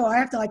 And so I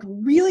have to like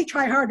really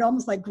try hard to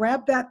almost like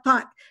grab that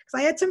thought.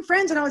 Because I had some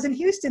friends when I was in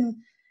Houston,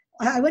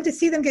 I went to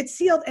see them get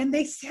sealed, and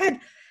they said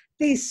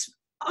these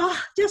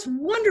just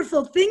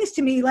wonderful things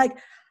to me. Like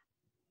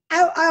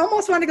I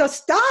almost want to go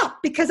stop,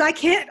 because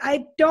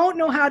I don't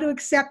know how to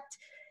accept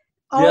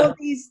all of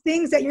these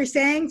things that you're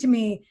saying to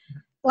me.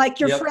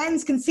 Like your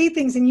friends can see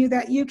things in you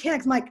that you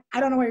can't. I'm like, I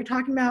don't know what you're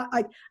talking about.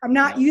 Like, I'm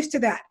not used to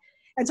that.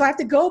 And so I have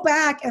to go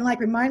back and like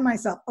remind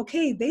myself,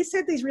 okay, they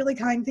said these really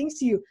kind things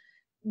to you.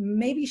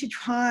 Maybe you should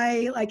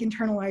try like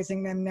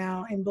internalizing them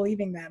now and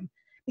believing them,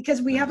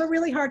 because we have a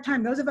really hard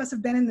time. Those of us who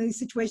have been in these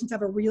situations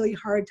have a really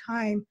hard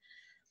time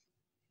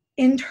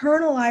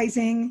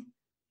internalizing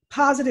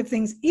positive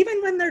things,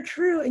 even when they're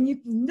true and you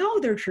know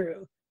they're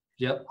true.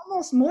 Yep.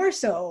 Almost more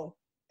so,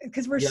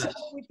 because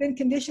we've been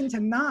conditioned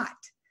to not.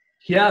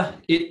 Yeah,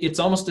 it's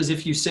almost as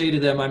if you say to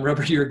them, I'm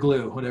rubber, you're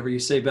glue. Whatever you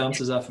say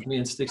bounces off of me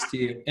and sticks to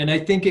you. And I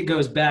think it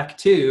goes back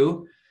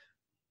to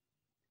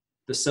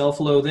the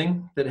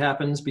self-loathing that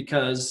happens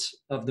because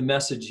of the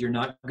message, you're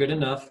not good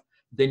enough.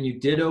 Then you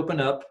did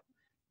open up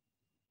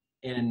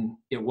and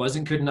it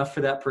wasn't good enough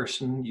for that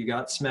person. You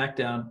got smacked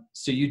down.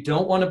 So you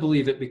don't want to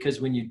believe it, because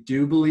when you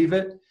do believe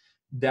it,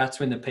 that's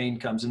when the pain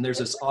comes. And there's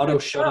this auto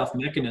shut-off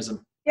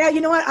mechanism. Yeah,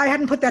 you know what? I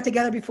hadn't put that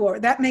together before.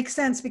 That makes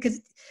sense,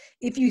 because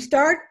if you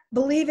start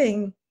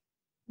believing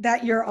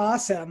that you're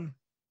awesome,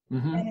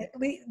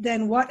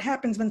 then what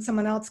happens when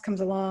someone else comes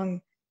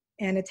along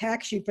and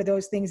attacks you for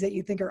those things that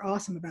you think are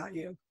awesome about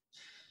you?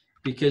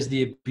 Because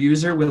the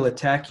abuser will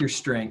attack your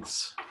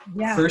strengths.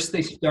 Yeah. First,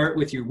 they start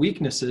with your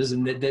weaknesses,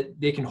 and that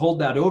they can hold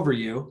that over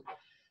you.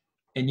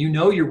 And you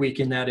know you're weak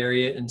in that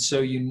area, and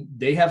so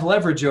they have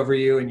leverage over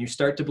you, and you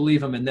start to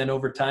believe them. And then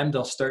over time,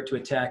 they'll start to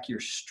attack your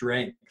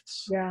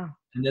strengths. Yeah.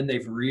 And then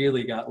they've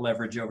really got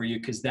leverage over you,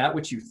 because that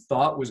which you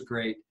thought was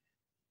great,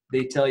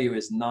 they tell you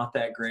is not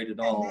that great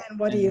at all. And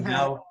what do you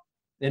have?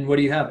 And what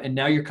do you have? And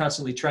now you're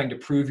constantly trying to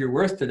prove your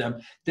worth to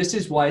them. This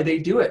is why they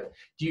do it.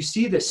 Do you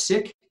see the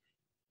sick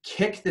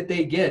kick that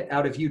they get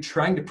out of you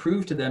trying to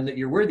prove to them that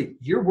you're worthy?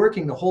 You're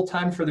working the whole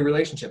time for the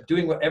relationship,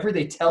 doing whatever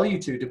they tell you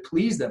to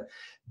please them.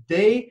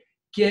 They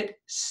get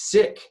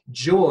sick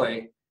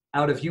joy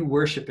out of you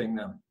worshiping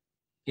them.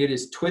 It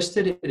is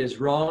twisted. It is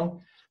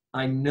wrong.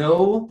 I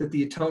know that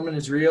the atonement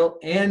is real,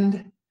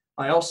 and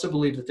I also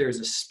believe that there is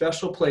a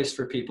special place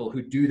for people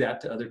who do that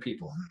to other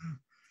people.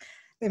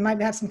 They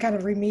might have some kind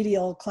of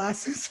remedial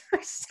classes or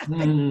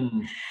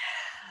something.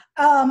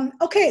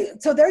 Okay,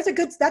 so that's a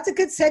good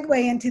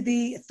segue into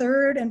the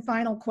third and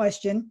final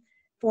question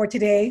for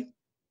today.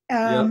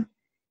 And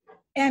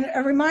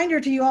a reminder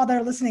to you all that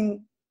are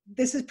listening,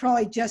 this is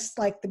probably just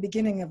like the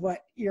beginning of what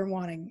you're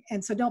wanting.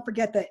 And so don't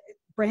forget that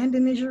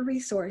Brandon is your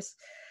resource.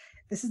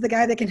 This is the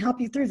guy that can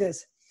help you through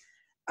this.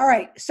 All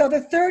right. So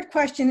the third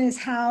question is,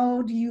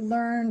 how do you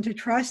learn to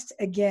trust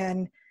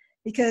again?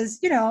 Because,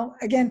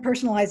 again,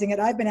 personalizing it,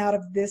 I've been out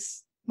of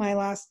this, my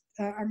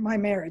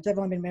marriage. I've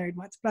only been married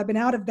once, but I've been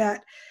out of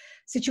that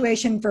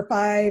situation for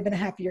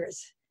 5.5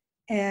 years.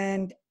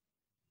 And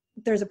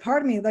there's a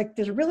part of me,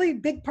 there's a really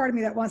big part of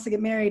me that wants to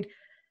get married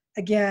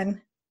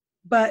again.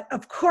 But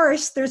of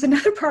course, there's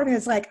another part of me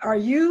that's like, are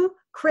you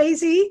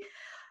crazy?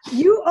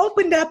 You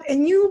opened up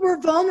and you were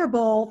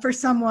vulnerable for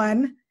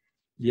someone.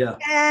 Yeah.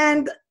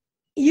 And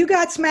you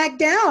got smacked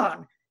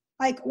down.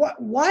 Like,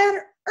 why on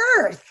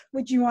earth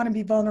would you want to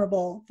be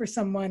vulnerable for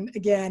someone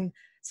again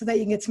so that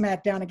you can get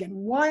smacked down again?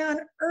 Why on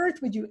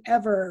earth would you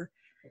ever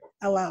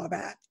allow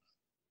that?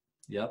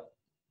 Yep.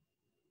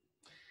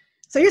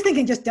 So you're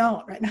thinking, just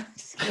don't right now.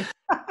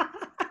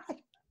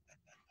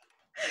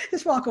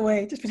 Just walk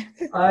away.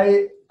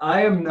 I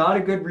am not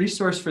a good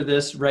resource for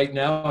this right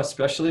now,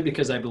 especially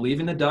because I believe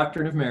in the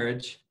doctrine of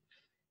marriage.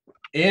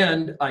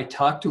 And I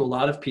talk to a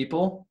lot of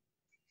people,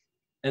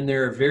 and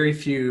there are very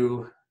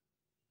few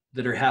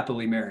that are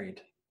happily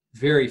married.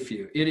 Very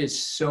few. It is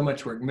so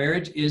much work.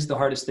 Marriage is the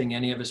hardest thing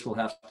any of us will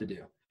have to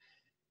do.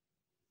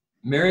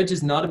 Marriage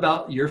is not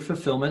about your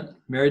fulfillment.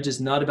 Marriage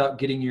is not about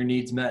getting your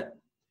needs met.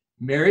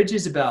 Marriage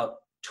is about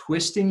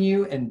twisting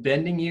you and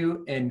bending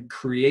you and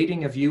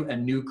creating of you a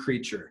new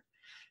creature.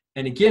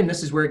 And again,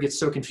 this is where it gets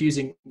so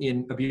confusing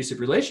in abusive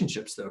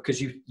relationships, though,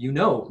 because you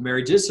know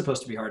marriage is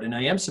supposed to be hard, and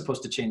I am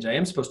supposed to change. I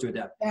am supposed to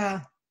adapt.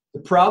 Yeah. The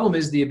problem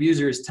is the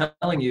abuser is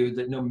telling you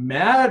that no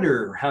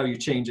matter how you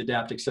change,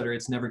 adapt, etc.,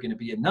 it's never going to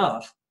be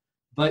enough.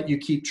 But you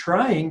keep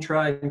trying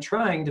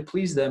to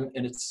please them,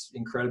 and it's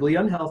incredibly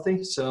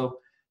unhealthy. So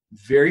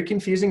very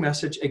confusing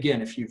message.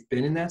 Again, if you've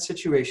been in that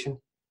situation,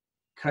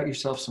 cut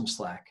yourself some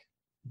slack.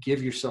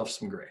 Give yourself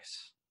some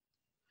grace.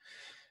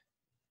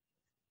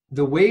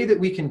 The way that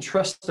we can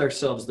trust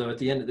ourselves, though, at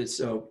the end of this,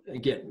 so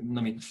again,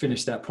 let me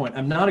finish that point.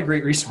 I'm not a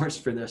great resource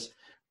for this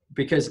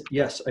because,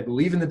 yes, I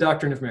believe in the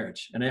doctrine of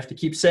marriage, and I have to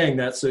keep saying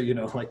that. So,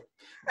 like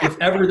if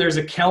ever there's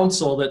a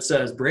council that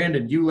says,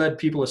 Brandon, you led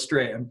people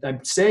astray,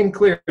 I'm saying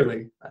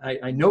clearly,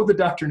 I know the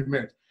doctrine of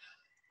marriage.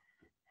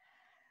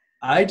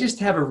 I just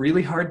have a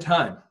really hard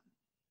time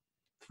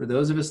for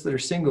those of us that are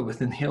single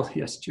within the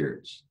LDS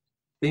church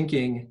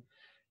thinking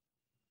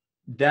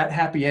that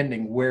happy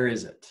ending, where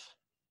is it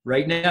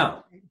right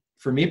now?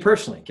 For me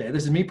personally, okay,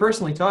 this is me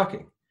personally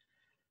talking,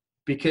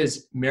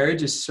 because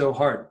marriage is so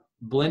hard.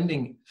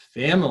 Blending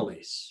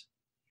families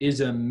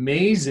is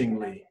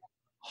amazingly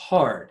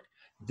hard.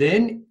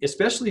 Then,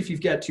 especially if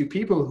you've got two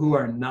people who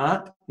are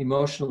not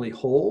emotionally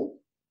whole,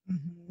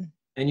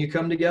 and you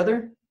come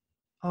together,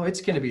 oh,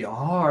 it's going to be a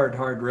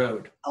hard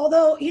road.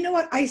 Although, you know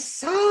what? I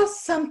saw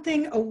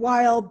something a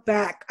while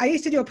back. I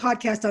used to do a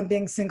podcast on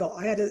being single.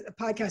 I had a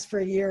podcast for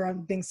a year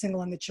on being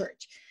single in the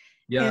church.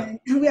 Yeah.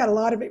 And we had a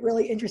lot of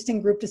really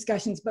interesting group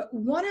discussions, but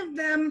one of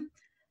them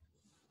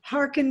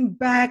harkened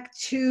back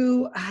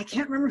to, I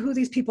can't remember who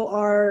these people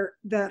are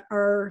that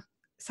are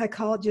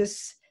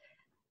psychologists.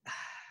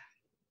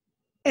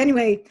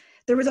 Anyway,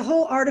 there was a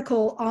whole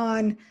article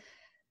on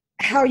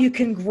how you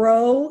can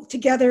grow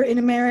together in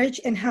a marriage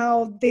and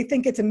how they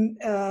think it's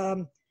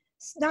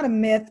not a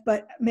myth,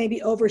 but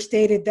maybe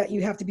overstated that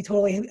you have to be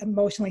totally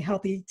emotionally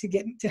healthy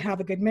to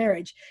have a good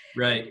marriage.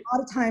 Right. A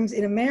lot of times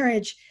in a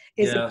marriage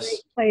is a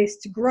great place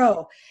to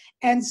grow.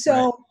 And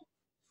so,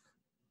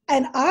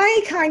 and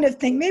I kind of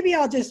think, maybe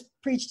I'll just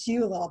preach to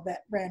you a little bit,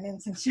 Brandon,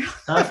 since you're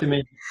Talk to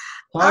me.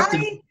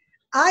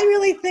 I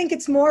really think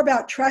it's more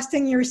about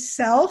trusting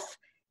yourself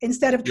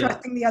instead of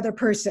trusting the other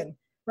person,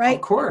 right?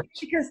 Of course.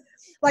 Because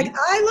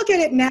I look at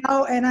it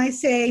now and I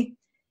say,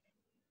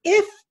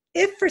 if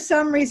for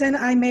some reason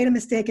I made a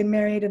mistake and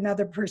married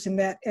another person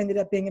that ended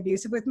up being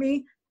abusive with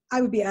me, I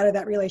would be out of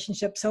that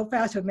relationship so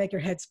fast it would make your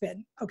head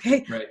spin.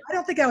 Okay. Right. I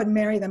don't think I would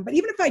marry them, but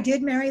even if I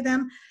did marry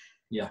them,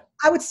 yeah,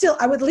 I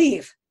would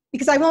leave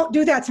because I won't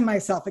do that to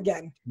myself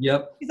again.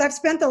 Yep. Because I've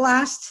spent the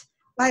last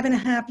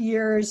 5.5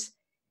 years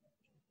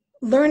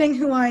learning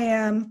who I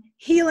am,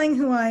 healing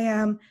who I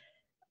am,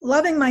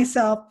 loving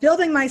myself,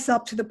 building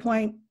myself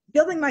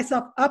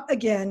up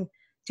again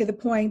to the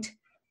point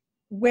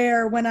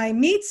where when I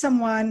meet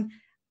someone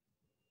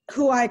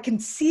who I can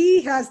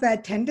see has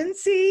that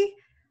tendency,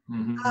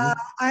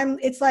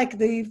 it's like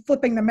the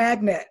flipping the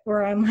magnet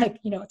where I'm like,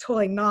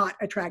 totally not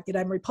attracted.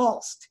 I'm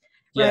repulsed.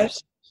 Right?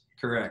 Yes,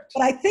 correct.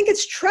 But I think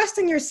it's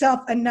trusting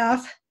yourself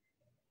enough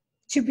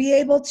to be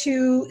able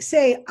to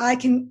say,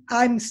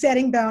 I'm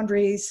setting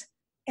boundaries.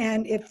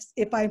 And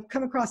if I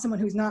come across someone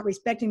who's not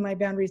respecting my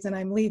boundaries, then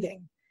I'm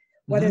leaving.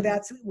 Whether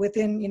that's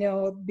within,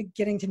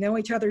 getting to know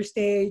each other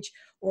stage,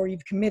 or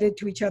you've committed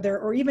to each other,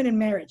 or even in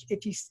marriage.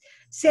 If you're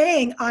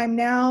saying, I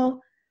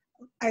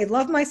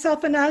love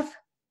myself enough,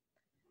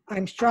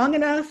 I'm strong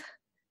enough,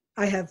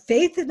 I have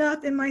faith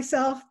enough in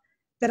myself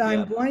that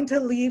I'm going to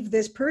leave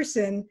this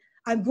person.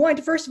 I'm going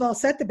to, first of all,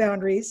 set the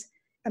boundaries,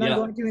 and I'm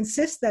going to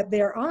insist that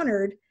they're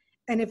honored.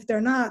 And if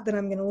they're not, then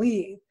I'm going to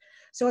leave.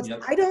 So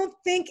I don't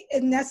think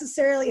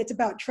necessarily it's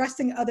about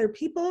trusting other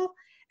people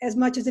as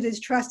much as it is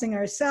trusting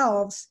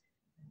ourselves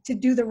to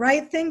do the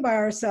right thing by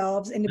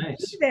ourselves and to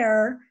be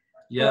there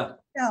for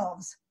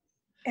ourselves.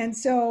 And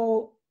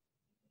so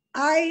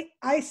I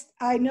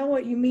know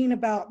what you mean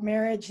about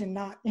marriage and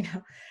not,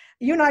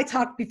 you and I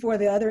talked before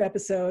the other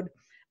episode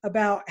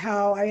about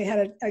how I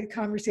had a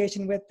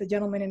conversation with the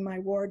gentleman in my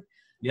ward.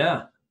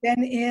 Yeah.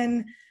 Been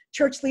in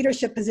church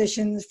leadership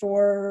positions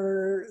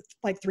for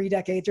like 3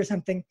 decades or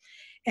something.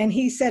 And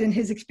he said in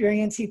his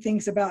experience, he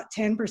thinks about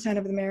 10%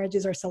 of the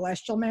marriages are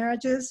celestial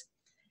marriages.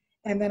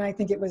 And then I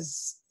think it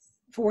was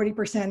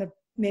 40% of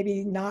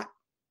maybe not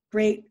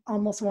great,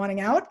 almost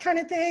wanting out kind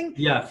of thing.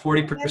 Yeah,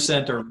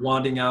 40% are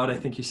wanting out, I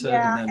think you said.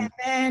 Yeah, and and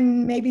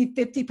then maybe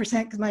 50%,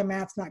 because my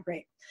math's not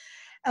great.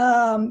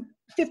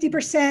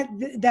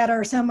 50% that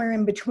are somewhere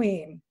in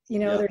between. You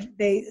know,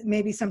 they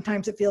maybe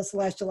sometimes it feels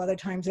celestial, other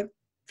times it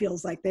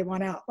feels like they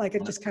want out, like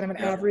it's just kind of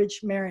an average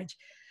marriage.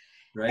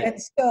 Right. And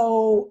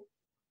so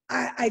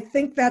I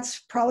think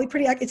that's probably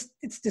pretty,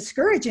 it's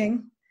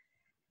discouraging.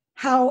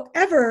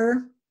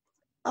 However,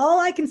 all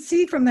I can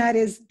see from that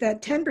is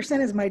that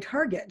 10% is my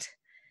target.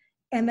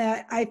 And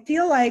that I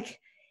feel like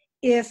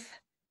if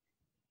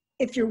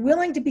you're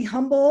willing to be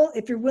humble,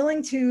 if you're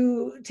willing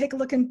to take a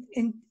look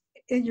in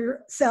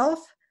yourself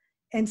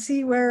and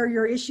see where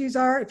your issues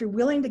are, if you're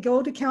willing to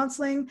go to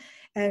counseling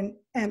and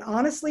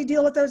honestly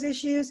deal with those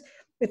issues,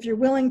 if you're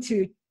willing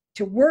to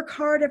work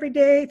hard every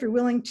day, if you're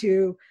willing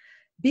to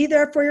be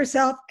there for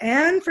yourself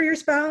and for your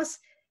spouse,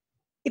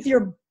 if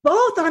you're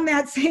both on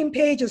that same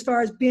page as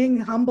far as being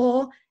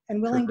humble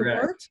and willing to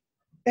work,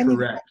 then you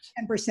have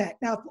 10%.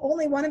 Now, if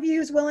only one of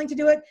you is willing to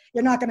do it,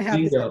 you're not going to have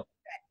this.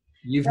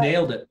 You've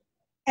nailed it.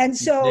 And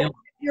so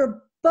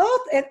you're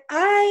both, and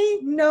I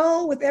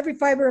know with every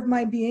fiber of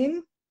my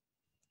being,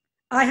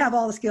 I have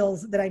all the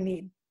skills that I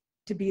need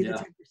to be the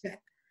 10%.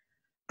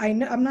 I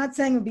know, I'm not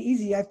saying it would be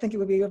easy. I think it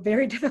would be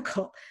very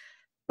difficult,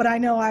 but I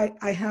know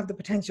I have the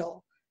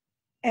potential.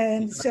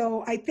 And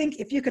so I think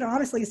if you could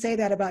honestly say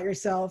that about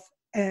yourself,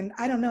 and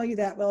I don't know you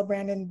that well,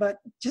 Brandon, but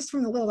just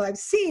from the little I've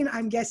seen,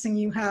 I'm guessing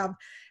you have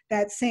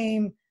that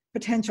same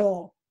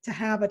potential to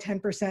have a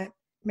 10%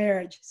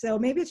 marriage. So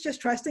maybe it's just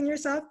trusting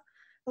yourself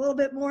a little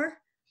bit more.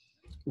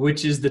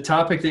 Which is the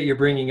topic that you're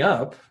bringing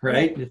up,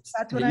 right? Yeah,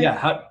 that's what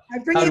how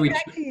bring it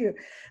back to you.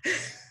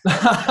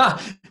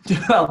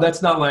 Well,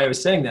 that's not why I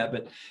was saying that,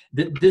 but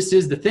this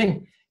is the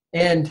thing.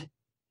 And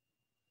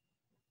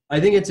I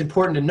think it's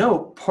important to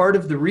note part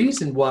of the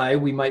reason why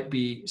we might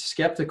be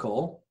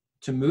skeptical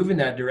to move in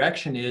that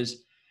direction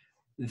is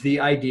the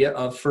idea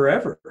of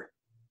forever.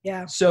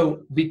 Yeah.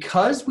 So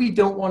because we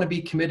don't want to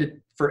be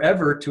committed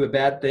forever to a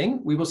bad thing,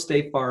 we will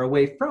stay far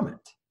away from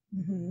it.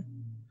 Mm-hmm.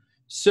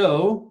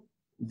 So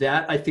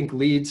that I think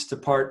leads to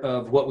part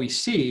of what we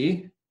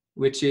see,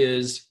 which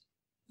is,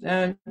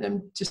 I'm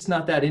just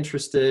not that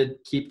interested,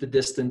 keep the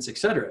distance,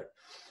 etc.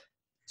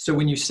 So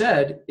when you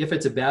said, if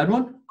it's a bad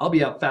one, I'll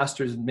be out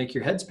faster and make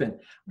your head spin.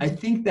 I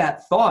think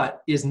that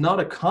thought is not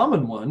a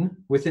common one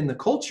within the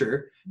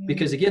culture,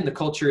 because again, the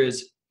culture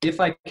is, if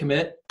I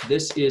commit,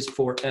 this is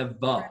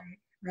forever.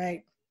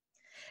 Right.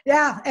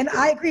 Yeah. And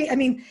I agree. I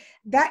mean,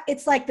 that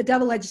it's like the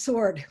double-edged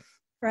sword,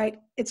 right?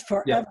 It's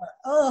forever. Yeah.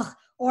 Ugh.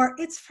 Or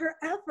it's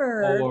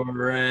forever.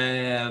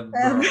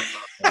 Forever.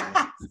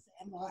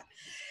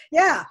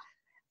 Yeah.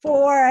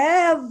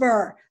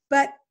 Forever.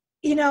 But,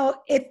 you know,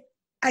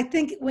 I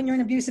think when you're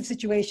in an abusive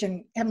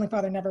situation, Heavenly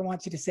Father never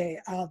wants you to say,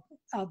 I'll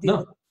deal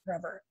with it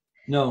forever.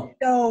 No.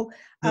 So,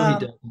 he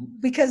doesn't.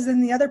 because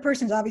then the other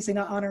person is obviously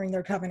not honoring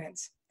their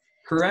covenants.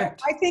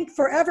 Correct. So I think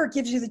forever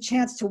gives you the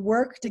chance to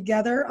work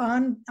together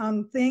on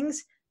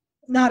things,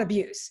 not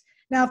abuse.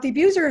 Now, if the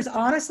abuser is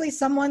honestly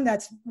someone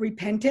that's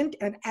repentant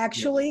and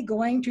actually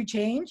going to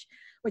change,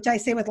 which I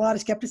say with a lot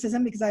of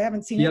skepticism because I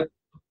haven't seen it.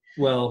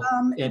 Well,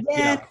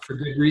 for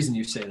good reason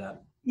you say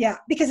that. Yeah,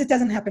 because it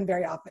doesn't happen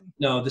very often.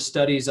 No, the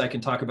studies, I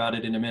can talk about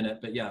it in a minute,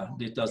 but yeah,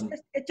 it doesn't.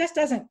 It just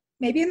doesn't.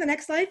 Maybe in the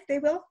next life they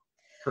will.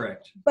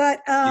 Correct.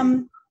 But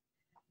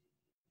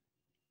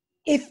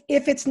if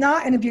it's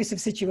not an abusive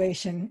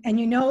situation and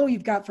you know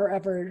you've got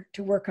forever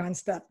to work on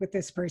stuff with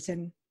this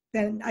person,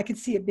 then I could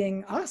see it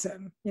being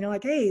awesome. You know,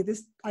 like, hey,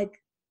 this,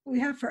 like, we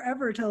have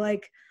forever to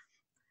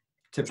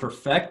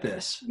perfect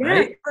this, yeah,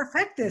 right?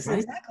 Perfect this, right?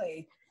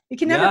 Exactly. You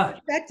can never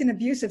perfect an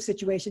abusive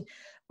situation.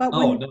 But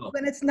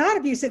when it's not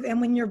abusive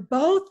and when you're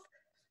both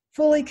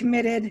fully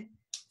committed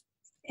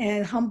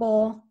and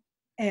humble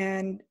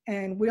and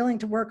repent willing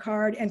to work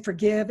hard and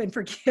forgive and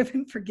forgive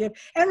and forgive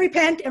and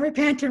repent and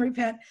repent and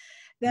repent,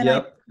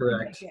 then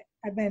correct.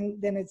 Then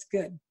it's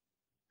good.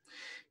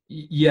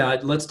 Yeah,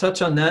 let's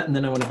touch on that, and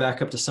then I want to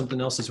back up to something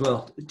else as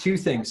well. Two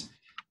things.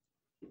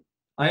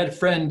 I had a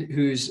friend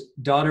whose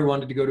daughter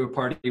wanted to go to a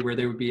party where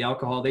there would be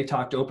alcohol. They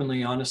talked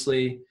openly,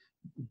 honestly.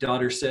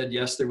 Daughter said,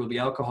 yes, there will be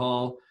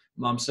alcohol.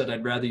 Mom said,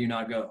 I'd rather you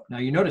not go. Now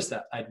you notice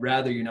that. I'd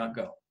rather you not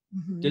go.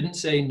 Mm-hmm. Didn't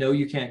say, no,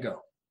 you can't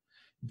go.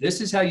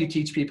 This is how you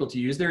teach people to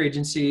use their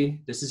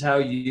agency. This is how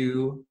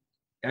you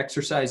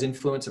exercise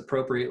influence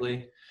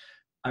appropriately.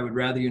 I would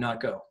rather you not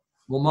go.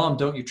 Well, Mom,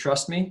 don't you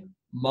trust me?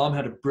 Mom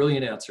had a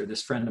brilliant answer,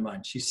 this friend of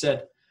mine. She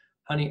said,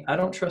 honey, I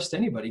don't trust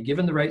anybody.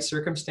 Given the right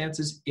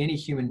circumstances, any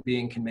human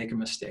being can make a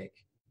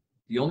mistake.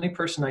 The only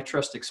person I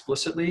trust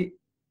explicitly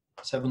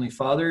is Heavenly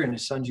Father and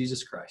His Son,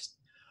 Jesus Christ.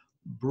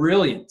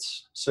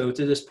 Brilliance. So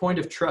to this point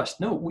of trust,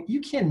 no,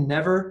 you can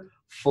never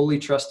fully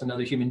trust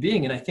another human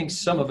being. And I think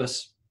some of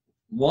us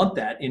want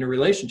that in a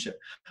relationship.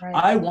 Right.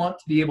 I want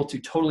to be able to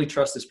totally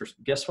trust this person.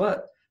 Guess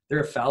what? They're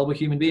a fallible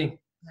human being.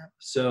 Yeah.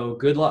 So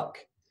good luck.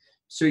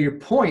 So your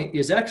point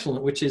is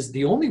excellent, which is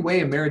the only way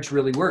a marriage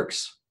really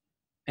works.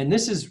 And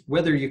this is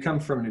whether you come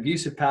from an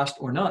abusive past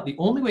or not. The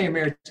only way a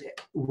marriage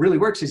really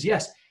works is,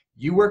 yes,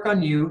 You work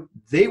on you,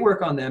 they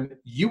work on them,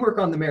 you work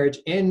on the marriage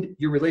and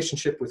your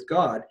relationship with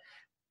God,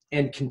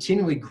 and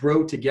continually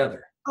grow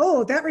together.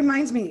 Oh, that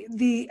reminds me.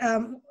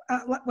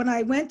 When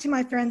I went to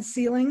my friend's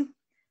sealing,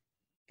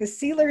 the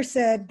sealer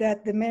said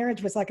that the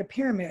marriage was like a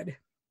pyramid,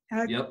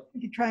 a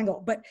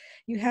triangle, but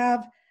you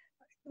have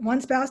one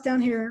spouse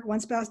down here, one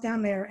spouse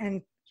down there,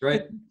 and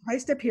right.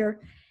 Christ up here.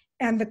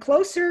 And the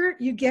closer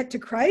you get to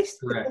Christ,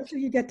 Correct. the closer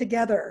you get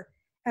together.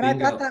 And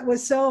Bingo. I thought that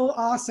was so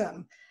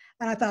awesome.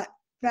 And I thought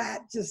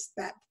that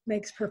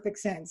makes perfect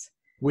sense.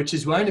 Which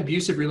is why an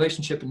abusive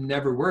relationship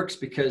never works,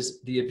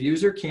 because the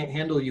abuser can't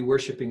handle you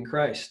worshiping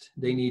Christ.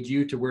 They need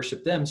you to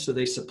worship them, so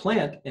they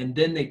supplant, and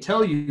then they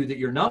tell you that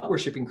you're not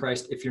worshiping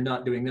Christ if you're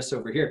not doing this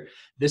over here.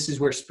 This is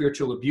where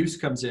spiritual abuse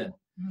comes in,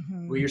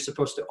 where you're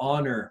supposed to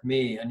honor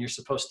me and you're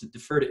supposed to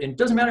defer to, and it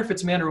doesn't matter if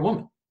it's a man or a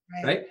woman,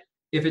 right?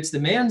 If it's the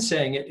man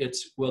saying it,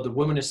 it's, well, the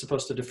woman is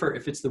supposed to defer.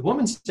 If it's the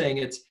woman saying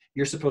it,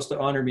 you're supposed to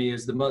honor me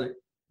as the mother.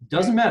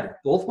 Doesn't matter,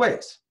 both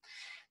ways.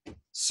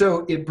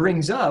 So it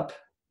brings up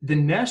the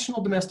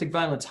National Domestic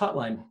Violence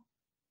Hotline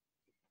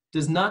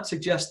does not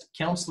suggest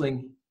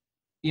counseling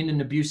in an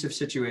abusive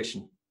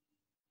situation,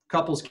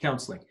 couples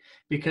counseling,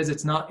 because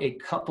it's not a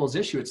couples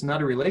issue. It's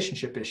not a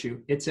relationship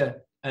issue. It's an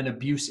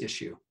abuse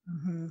issue,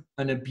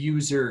 an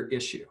abuser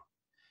issue.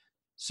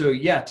 So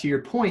yeah, to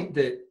your point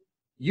that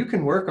you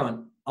can work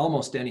on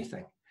almost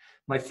anything.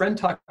 My friend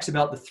talks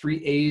about the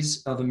 3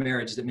 A's of a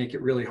marriage that make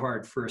it really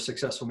hard for a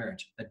successful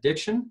marriage: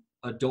 addiction,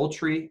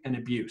 adultery, and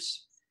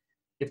abuse.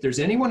 If there's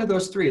any one of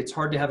those 3, it's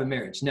hard to have a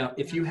marriage. Now,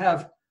 if you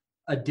have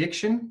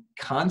addiction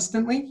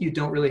constantly, you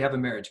don't really have a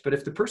marriage. But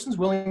if the person's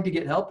willing to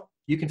get help,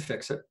 you can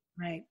fix it.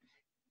 Right.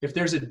 If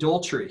there's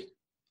adultery,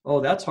 oh,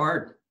 that's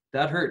hard.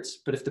 That hurts.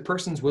 But if the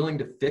person's willing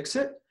to fix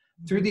it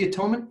through the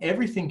atonement,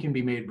 everything can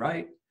be made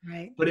right.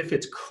 Right. But if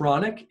it's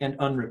chronic and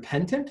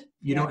unrepentant,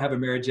 you don't have a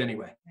marriage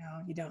anyway.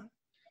 No, you don't.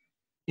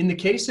 In the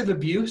case of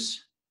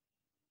abuse,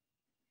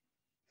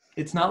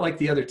 it's not like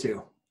the other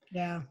 2.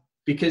 Yeah.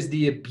 Because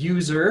the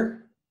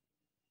abuser,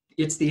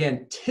 it's the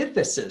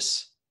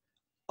antithesis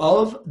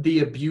of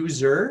the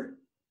abuser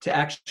to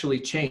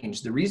actually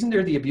change. The reason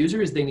they're the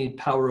abuser is they need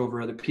power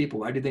over other people.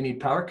 Why do they need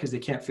power? Because they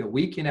can't feel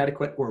weak,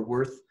 inadequate, or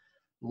worth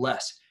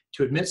less.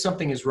 To admit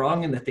something is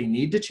wrong and that they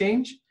need to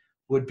change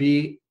would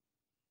be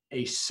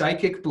a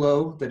psychic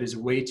blow that is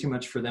way too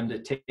much for them to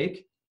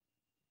take.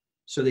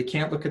 So they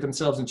can't look at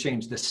themselves and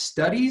change. The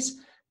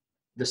studies,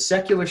 the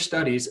secular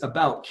studies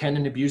about can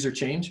an abuser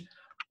change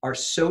are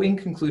so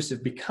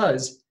inconclusive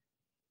because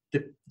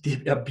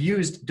the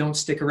abused don't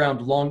stick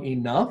around long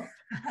enough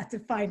to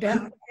find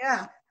out.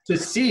 Yeah. To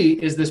see,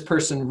 is this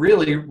person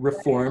really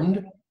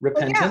reformed,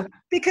 repentant? Well, yeah,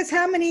 because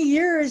how many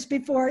years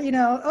before,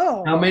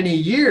 how many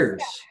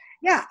years?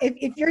 Yeah.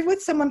 If you're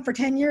with someone for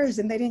 10 years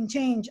and they didn't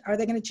change, are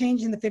they going to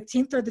change in the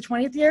 15th or the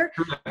 20th year?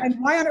 Correct. And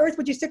why on earth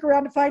would you stick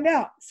around to find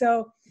out?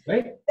 So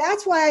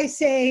that's why I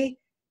say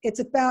it's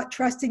about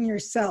trusting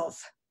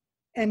yourself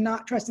and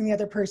not trusting the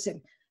other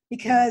person,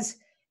 because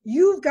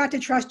you've got to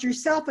trust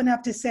yourself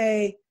enough to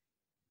say,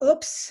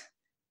 oops,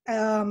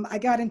 I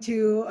got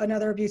into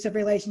another abusive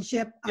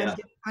relationship. Yeah.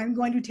 I'm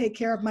going to take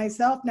care of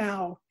myself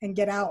now and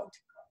get out.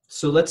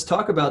 So let's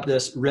talk about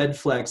this red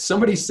flag.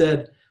 Somebody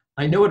said,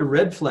 I know what a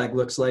red flag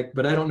looks like,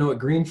 but I don't know what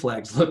green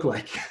flags look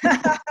like.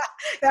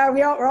 Yeah,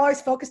 we're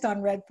always focused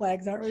on red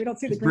flags, aren't we? We don't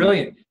see the green.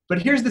 Brilliant.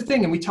 But here's the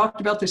thing, and we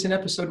talked about this in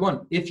episode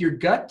 1. If your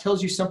gut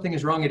tells you something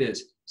is wrong, it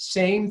is.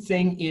 Same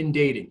thing in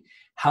dating.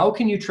 How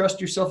can you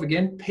trust yourself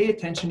again? Pay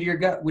attention to your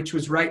gut, which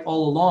was right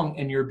all along,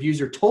 and your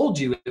abuser told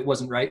you it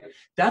wasn't right.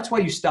 That's why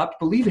you stopped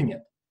believing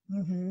it.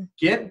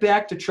 Get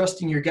back to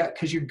trusting your gut,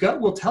 because your gut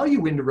will tell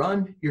you when to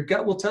run. Your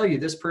gut will tell you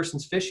this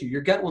person's fishy.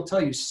 Your gut will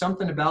tell you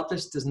something about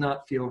this does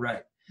not feel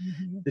right.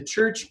 The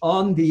church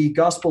on the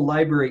Gospel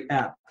Library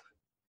app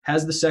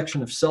has the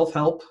section of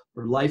self-help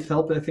or life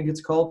help, I think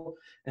it's called.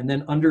 And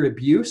then under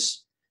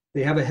abuse,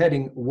 they have a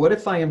heading, what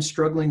if I am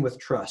struggling with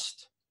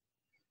trust?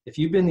 If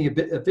you've been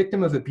a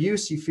victim of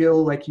abuse, you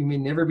feel like you may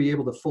never be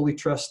able to fully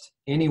trust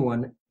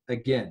anyone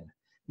again.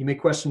 You may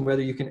question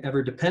whether you can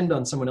ever depend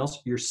on someone else,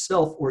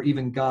 yourself, or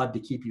even God to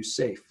keep you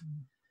safe.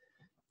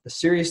 The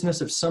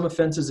seriousness of some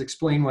offenses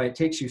explain why it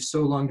takes you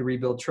so long to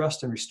rebuild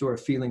trust and restore a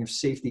feeling of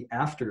safety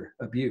after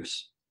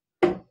abuse.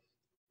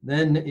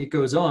 Then it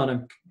goes on,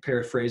 I'm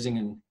paraphrasing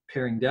and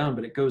paring down,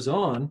 but it goes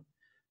on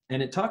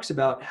and it talks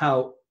about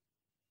how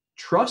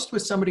trust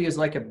with somebody is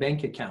like a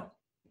bank account.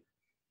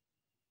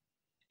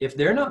 If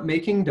they're not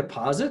making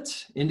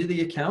deposits into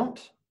the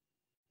account,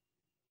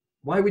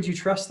 why would you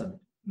trust them?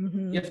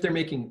 If they're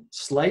making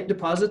slight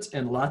deposits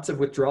and lots of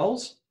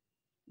withdrawals,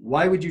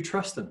 why would you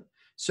trust them?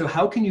 So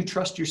how can you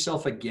trust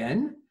yourself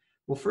again?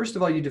 Well, first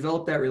of all, you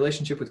develop that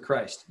relationship with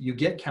Christ. You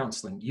get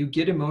counseling. You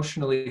get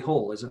emotionally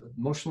whole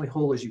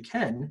as you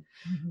can,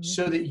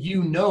 so that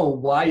you know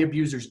why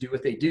abusers do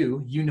what they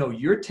do. You know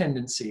your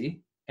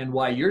tendency and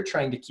why you're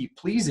trying to keep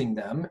pleasing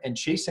them and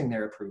chasing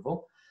their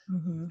approval.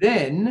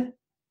 Then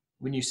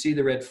when you see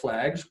the red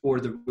flags or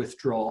the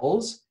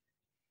withdrawals,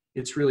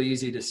 it's really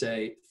easy to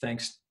say,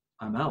 thanks,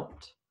 I'm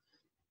out.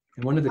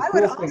 And one of the I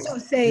cool would things, also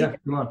say, yeah,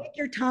 come on. take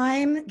your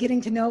time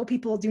getting to know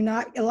people. Do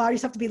not allow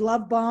yourself to be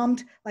love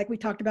bombed, like we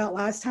talked about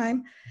last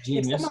time.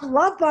 Genius. If someone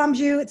love bombs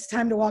you, it's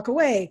time to walk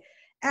away.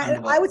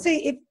 And I would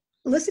say,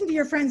 listen to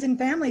your friends and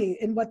family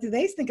and what do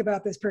they think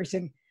about this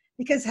person?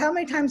 Because how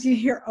many times you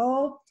hear,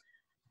 oh,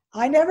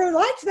 I never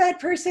liked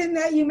that person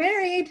that you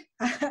married.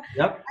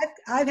 Yep.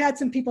 I've had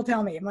some people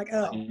tell me, I'm like,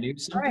 oh, I knew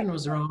something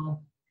was wrong.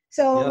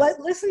 so Yep.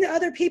 listen to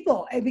other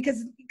people,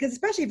 because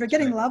especially if you're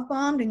getting love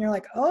bombed and you're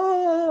like,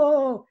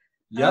 oh,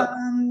 Yep.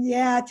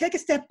 yeah, take a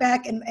step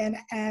back and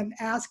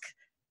ask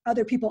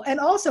other people. And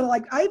also,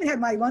 like, I even had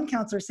my one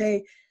counselor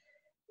say,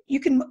 you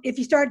can, if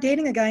you start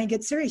dating a guy and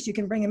get serious, you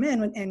can bring him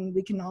in and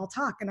we can all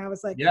talk. And I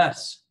was like,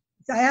 yes,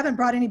 I haven't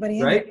brought anybody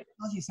in that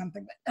tells you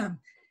something, but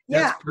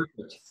yeah. That's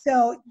perfect.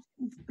 So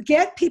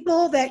get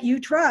people that you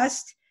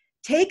trust.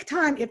 Take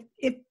time.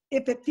 If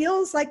it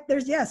feels like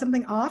there's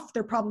something off,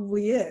 there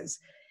probably is.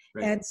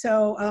 Right. And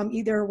so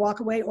either walk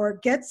away or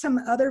get some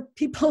other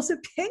people's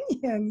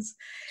opinions.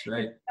 That's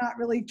right. Not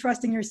really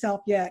trusting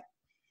yourself yet.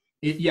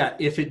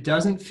 If it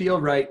doesn't feel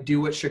right,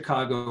 do what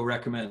Chicago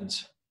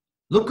recommends.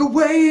 Look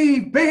away,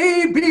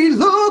 baby,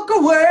 look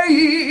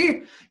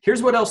away.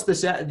 Here's what else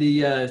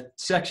the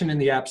section in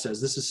the app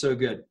says. This is so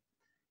good.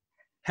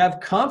 Have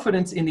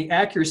confidence in the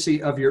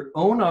accuracy of your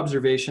own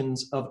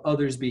observations of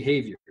others'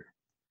 behavior.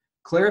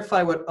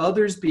 Clarify what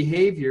others'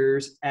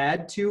 behaviors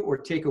add to or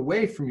take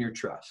away from your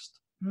trust.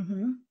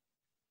 Mm-hmm.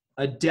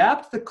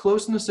 Adapt the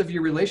closeness of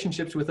your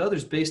relationships with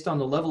others based on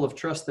the level of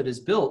trust that is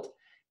built.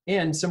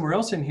 And somewhere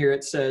else in here,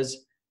 it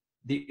says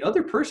the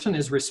other person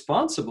is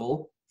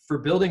responsible for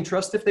building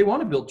trust if they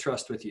want to build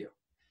trust with you.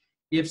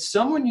 If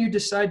someone you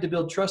decide to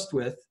build trust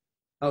with,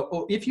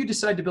 if you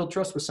decide to build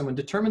trust with someone,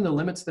 determine the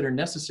limits that are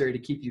necessary to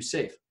keep you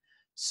safe.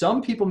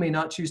 Some people may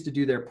not choose to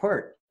do their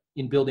part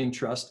in building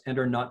trust and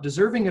are not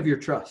deserving of your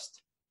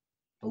trust.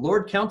 The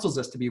Lord counsels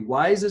us to be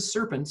wise as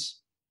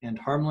serpents and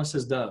harmless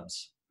as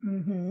doves.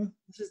 Mm-hmm.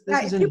 This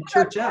is in the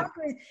church app.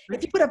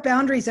 If you put up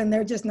boundaries and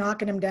they're just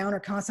knocking them down or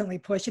constantly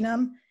pushing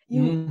them,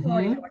 you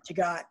already know what you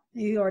got.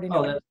 You already know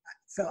what you got.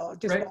 So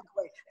just walk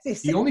away.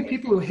 The only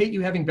people who hate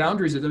you having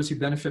boundaries are those who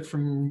benefit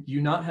from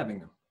you not having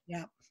them.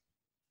 Yeah.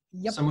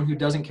 Yep. Someone who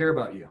doesn't care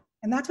about you.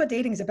 And that's what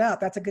dating is about.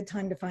 That's a good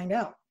time to find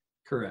out.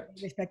 Correct.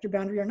 Do you respect your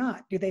boundary or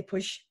not? Do they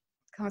push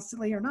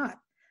constantly or not?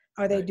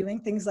 Are they doing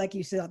things like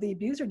you saw the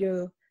abuser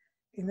do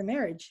in the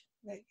marriage?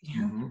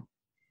 Mm-hmm.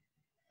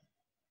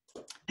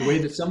 The way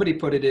that somebody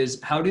put it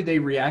is, how do they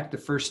react the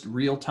first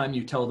real time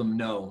you tell them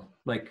no?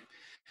 Like,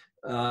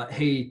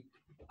 hey,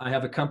 I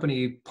have a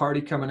company party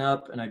coming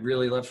up and I'd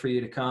really love for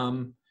you to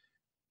come.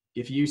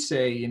 If you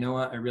say, you know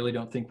what, I really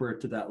don't think we're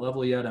to that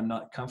level yet, I'm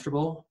not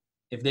comfortable.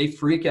 If they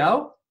freak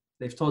out,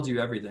 they've told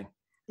you everything.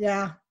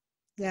 Yeah.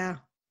 Yeah.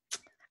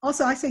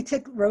 Also, I say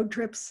take road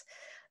trips,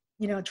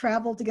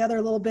 travel together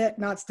a little bit,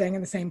 not staying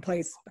in the same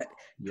place, but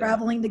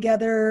traveling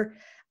together,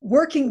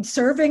 working,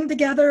 serving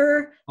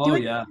together.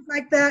 Things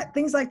like that,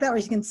 where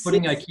you can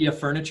putting IKEA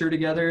furniture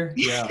together.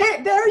 Yeah.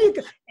 There you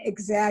go.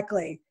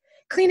 Exactly.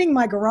 Cleaning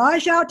my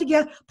garage out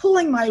together,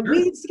 pulling my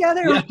weeds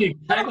together. Yeah,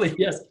 exactly.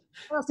 Yes.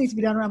 What else needs to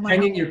be done around my house?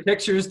 Hanging your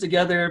pictures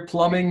together,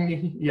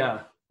 plumbing.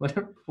 Yeah.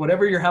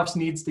 Whatever your house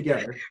needs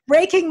together.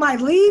 Raking my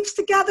leaves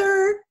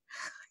together.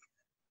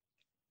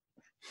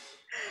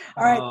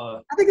 All right.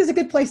 I think this is a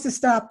good place to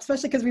stop,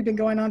 especially because we've been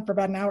going on for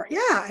about an hour.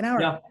 Yeah, an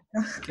hour. Yeah.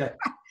 Okay.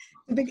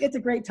 It's a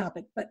great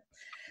topic. But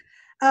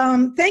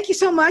thank you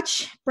so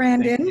much,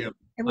 Brandon. Thank you.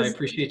 I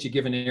appreciate you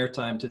giving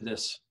airtime to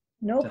this.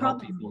 No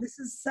problem. This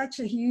is such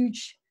a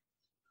huge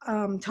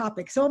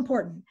topic, so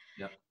important.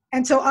 Yeah.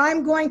 And so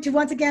I'm going to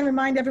once again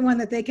remind everyone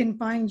that they can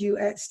find you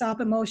at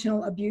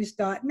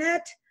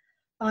stopemotionalabuse.net,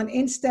 on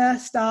Insta,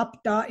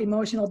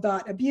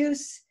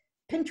 stop.emotional.abuse,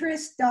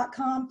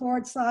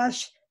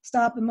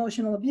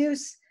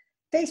 Pinterest.com/stopemotionalabuse,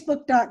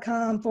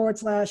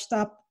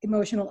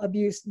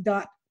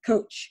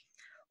 Facebook.com/stopemotionalabuse.coach,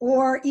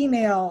 or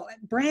email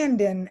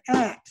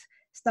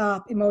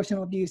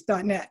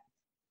Brandon@stopemotionalabuse.net.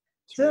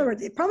 So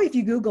probably if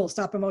you Google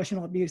Stop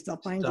Emotional Abuse, they'll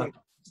find you.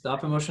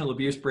 Stop Emotional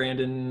Abuse,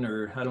 Brandon,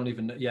 or I don't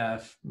even know. Yeah,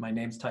 if my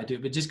name's tied to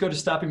it, but just go to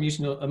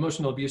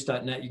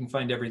stopemotionalabuse.net. You can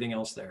find everything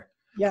else there.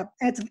 Yep.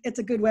 It's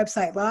a good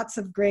website. Lots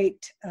of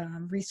great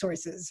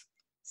resources.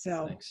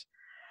 So, thanks.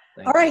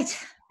 All right.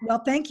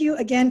 Well, thank you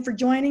again for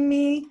joining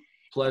me.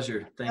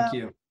 Pleasure. Thank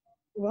you.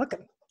 You're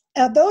welcome.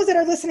 Those that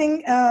are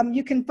listening,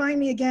 you can find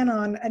me again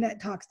on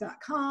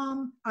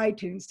AnnetteTalks.com,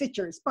 iTunes,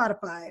 Stitcher,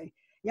 Spotify,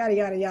 yada,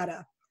 yada,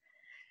 yada.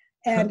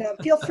 And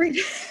feel free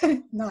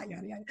to, not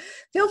yada, yada.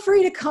 Feel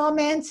free to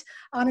comment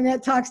on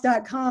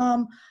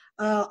AnnetteTalks.com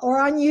or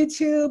on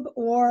YouTube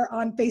or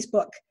on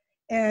Facebook.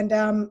 And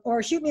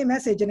or shoot me a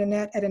message at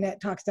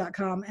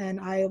Annette@AnnetteTalks.com and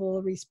I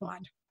will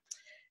respond.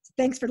 So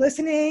thanks for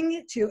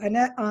listening to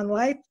Annette on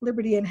Life,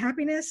 Liberty, and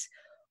Happiness,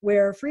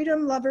 where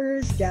freedom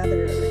lovers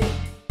gather.